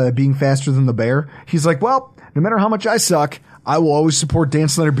it's like the being faster than the bear. He's like, well, no matter how much I suck, I will always support Dan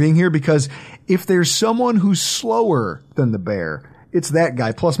Snyder being here because if there's someone who's slower than the bear, it's that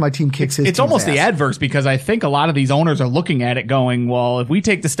guy. Plus, my team kicks his. It's almost the adverse because I think a lot of these owners are looking at it, going, well, if we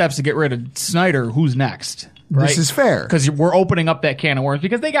take the steps to get rid of Snyder, who's next? Right? This is fair because we're opening up that can of worms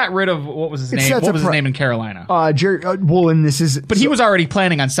because they got rid of what was his name? What was his name in Carolina? Jerry. Well, and this is. But he was already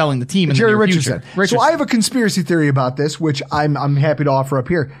planning on selling the team in Jerry the near Richardson. future. So I have a conspiracy theory about this, which I'm happy to offer up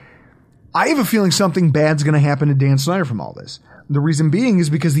here. I have a feeling something bad's going to happen to Dan Snyder from all this. The reason being is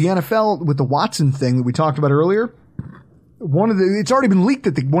because the NFL with the Watson thing that we talked about earlier. It's already been leaked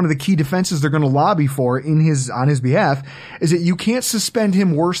that one of the key defenses they're going to lobby for on his behalf is that you can't suspend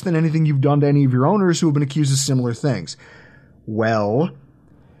him worse than anything you've done to any of your owners who have been accused of similar things. Well,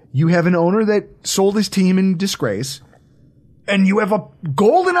 you have an owner that sold his team in disgrace, and you have a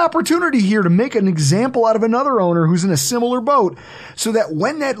golden opportunity here to make an example out of another owner who's in a similar boat so that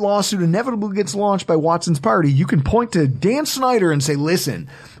when that lawsuit inevitably gets launched by Watson's party, you can point to Dan Snyder and say, listen,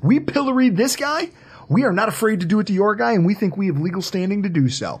 we pilloried this guy. We are not afraid to do it to your guy, and we think we have legal standing to do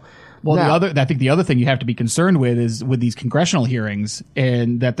so. Well, now, I think the other thing you have to be concerned with is with these congressional hearings,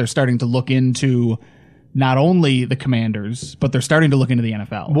 and that they're starting to look into not only the Commanders, but they're starting to look into the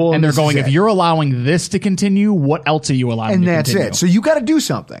NFL. Well, and they're going, if you're allowing this to continue, what else are you allowing to continue? And that's it. So you got to do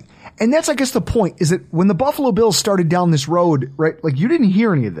something. And that's, I guess, the point, is that when the Buffalo Bills started down this road, right, like, you didn't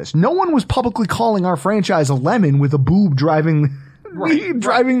hear any of this. No one was publicly calling our franchise a lemon with a boob driving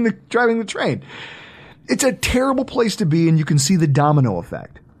the train. It's a terrible place to be, and you can see the domino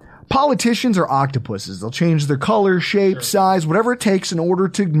effect. Politicians are octopuses. They'll change their color, shape, size, whatever it takes in order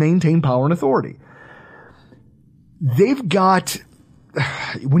to maintain power and authority. When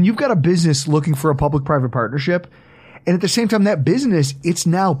you've got a business looking for a public-private partnership, and at the same time, that business, it's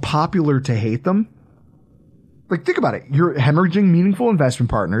now popular to hate them. Like, think about it. You're hemorrhaging meaningful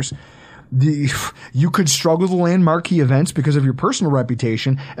investment partners. You could struggle to land marquee events because of your personal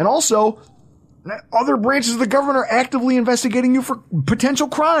reputation. And also, other branches of the government are actively investigating you for potential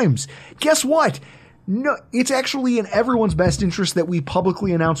crimes. Guess what? No, it's actually in everyone's best interest that we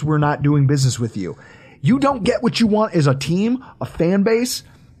publicly announce we're not doing business with you. You don't get what you want as a team, a fan base.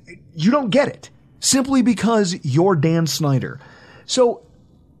 You don't get it. Simply because you're Dan Snyder. So,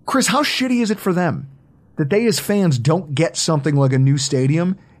 Chris, how shitty is it for them that they as fans don't get something like a new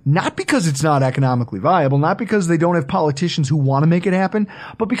stadium? Not because it's not economically viable, not because they don't have politicians who want to make it happen,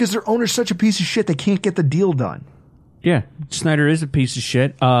 but because their owner's such a piece of shit they can't get the deal done. Yeah, Snyder is a piece of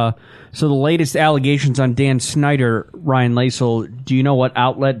shit. So the latest allegations on Dan Snyder, Ryan Lasel, do you know what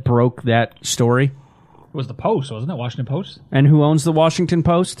outlet broke that story? It was the Post, wasn't it? Washington Post? And who owns the Washington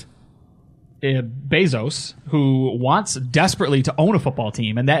Post? Bezos, who wants desperately to own a football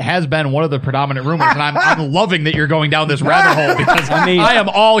team, and that has been one of the predominant rumors. And I'm loving that you're going down this rabbit hole, because I am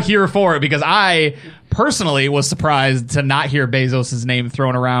all here for it, because I personally was surprised to not hear Bezos' name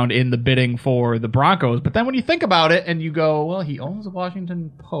thrown around in the bidding for the Broncos. But then when you think about it and you go, well, he owns the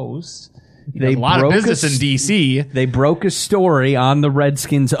Washington Post. He does a lot of business in D.C. They broke a story on the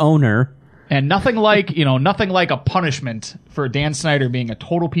Redskins owner. And nothing like a punishment for Dan Snyder being a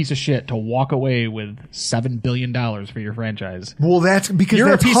total piece of shit to walk away with $7 billion for your franchise. Well, that's because you're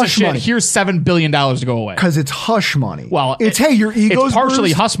that's a piece hush of shit. money. Here's $7 billion to go away. Because it's hush money. Well, your ego's it's partially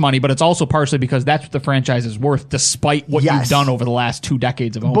bruised. hush money, but it's also partially because that's what the franchise is worth, despite what you've done over the last 2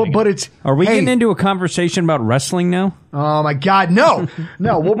 decades of owning. But it. it's Are we getting into a conversation about wrestling now? Oh my God, no,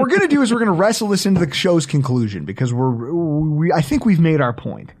 no. What we're going to do is we're going to wrestle this into the show's conclusion, because I think we've made our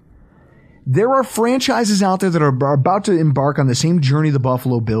point. There are franchises out there that are about to embark on the same journey the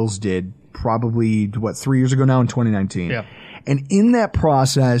Buffalo Bills did probably, 3 years ago now in 2019. Yeah. And in that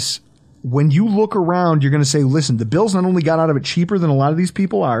process, when you look around, you're going to say, listen, the Bills not only got out of it cheaper than a lot of these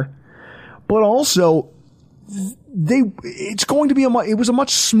people are, but also it was a much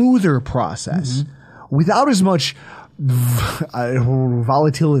smoother process without as much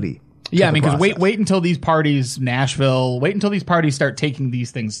volatility. Yeah, I mean, because wait until these parties, Nashville, wait until these parties start taking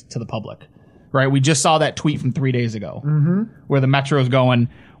these things to the public, right? We just saw that tweet from 3 days ago where the Metro's going,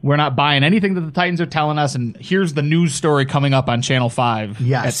 we're not buying anything that the Titans are telling us, and here's the news story coming up on Channel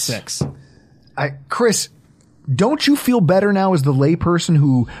 5 at 6. Chris, don't you feel better now as the layperson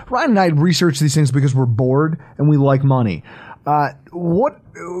who, Ryan and I research these things because we're bored and we like money. What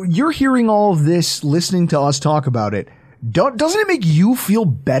you're hearing all of this, listening to us talk about it, doesn't it make you feel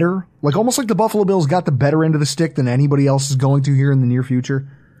better? Like, almost like the Buffalo Bills got the better end of the stick than anybody else is going to here in the near future?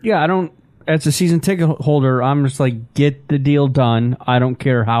 Yeah, as a season ticket holder, I'm just like, get the deal done. I don't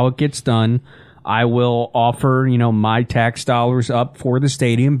care how it gets done. I will offer, my tax dollars up for the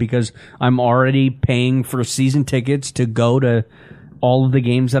stadium because I'm already paying for season tickets to go to all of the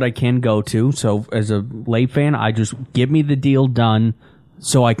games that I can go to. So as a lay fan, I just give me the deal done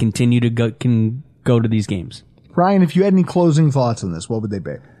so I continue to can go to these games. Ryan, if you had any closing thoughts on this, what would they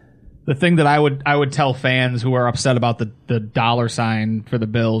be? The thing that I would tell fans who are upset about the dollar sign for the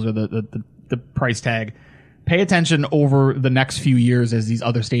Bills or the price tag, pay attention over the next few years as these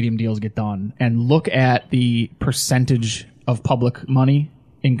other stadium deals get done and look at the percentage of public money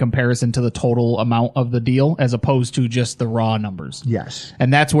in comparison to the total amount of the deal as opposed to just the raw numbers. Yes.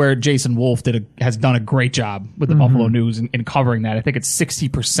 And that's where Jason Wolf has done a great job with the Buffalo News in covering that. I think it's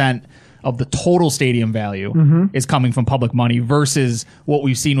 60% of the total stadium value is coming from public money versus what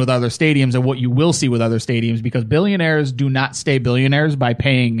we've seen with other stadiums and what you will see with other stadiums, because billionaires do not stay billionaires by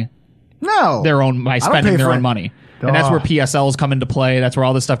spending their own money. And that's where PSLs come into play. That's where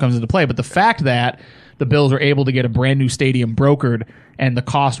all this stuff comes into play. But the fact that the Bills are able to get a brand new stadium brokered and the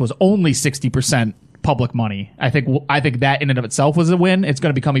cost was only 60% public money. I think that in and of itself was a win. It's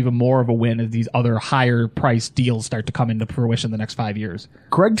going to become even more of a win as these other higher price deals start to come into fruition in the next 5 years.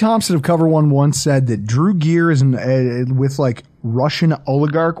 Greg Thompson of Cover One once said that Drew Gere is with like Russian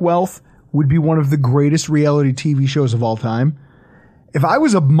oligarch wealth would be one of the greatest reality TV shows of all time. If I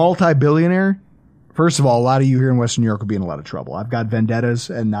was a multi-billionaire, first of all, a lot of you here in Western New York would be in a lot of trouble. I've got vendettas,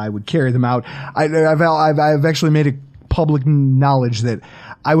 and I would carry them out. I've actually made it public knowledge that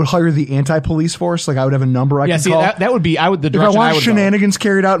I would hire the anti-police force. Like I would have a number I could call. That would be the if direction I want would shenanigans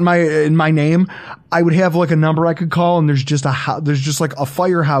carried out in my name, I would have like a number I could call, and there's just like a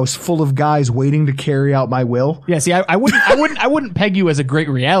firehouse full of guys waiting to carry out my will. Yeah, see, I wouldn't peg you as a great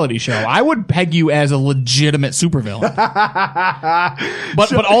reality show. I would peg you as a legitimate supervillain,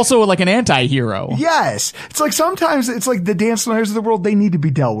 but also like an anti-hero. Yes, it's like sometimes it's like the Dan Snyders of the world. They need to be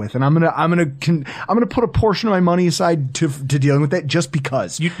dealt with, and I'm gonna put a portion of my money aside to dealing with that just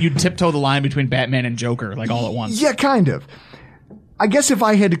because. You tiptoe the line between Batman and Joker like all at once. Yeah, kind of. I guess if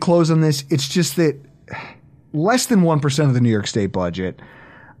I had to close on this, it's just that less than 1% of the New York State budget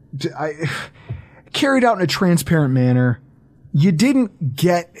carried out in a transparent manner. You didn't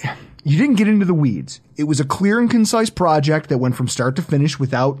get into the weeds. It was a clear and concise project that went from start to finish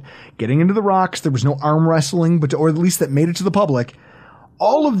without getting into the rocks. There was no arm wrestling, or at least that made it to the public.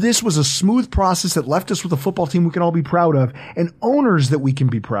 All of this was a smooth process that left us with a football team we can all be proud of and owners that we can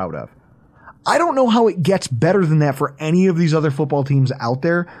be proud of. I don't know how it gets better than that for any of these other football teams out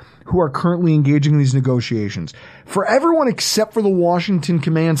there who are currently engaging in these negotiations. For everyone except for the Washington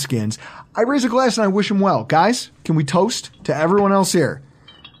Commandskins, I raise a glass and I wish them well. Guys, can we toast to everyone else here?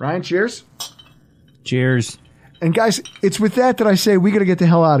 Ryan, cheers. Cheers. And guys, it's with that I say we got to get the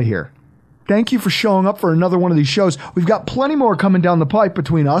hell out of here. Thank you for showing up for another one of these shows. We've got plenty more coming down the pipe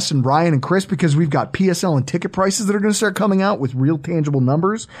between us and Ryan and Chris because we've got PSL and ticket prices that are going to start coming out with real tangible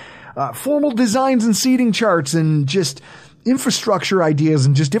numbers, formal designs and seating charts, and just infrastructure ideas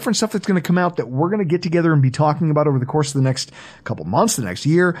and just different stuff that's going to come out that we're going to get together and be talking about over the course of the next couple months, the next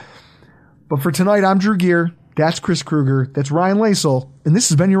year. But for tonight, I'm Drew Gere. That's Chris Kruger. That's Ryan Lasel. And this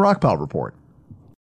has been your Rockpile Report.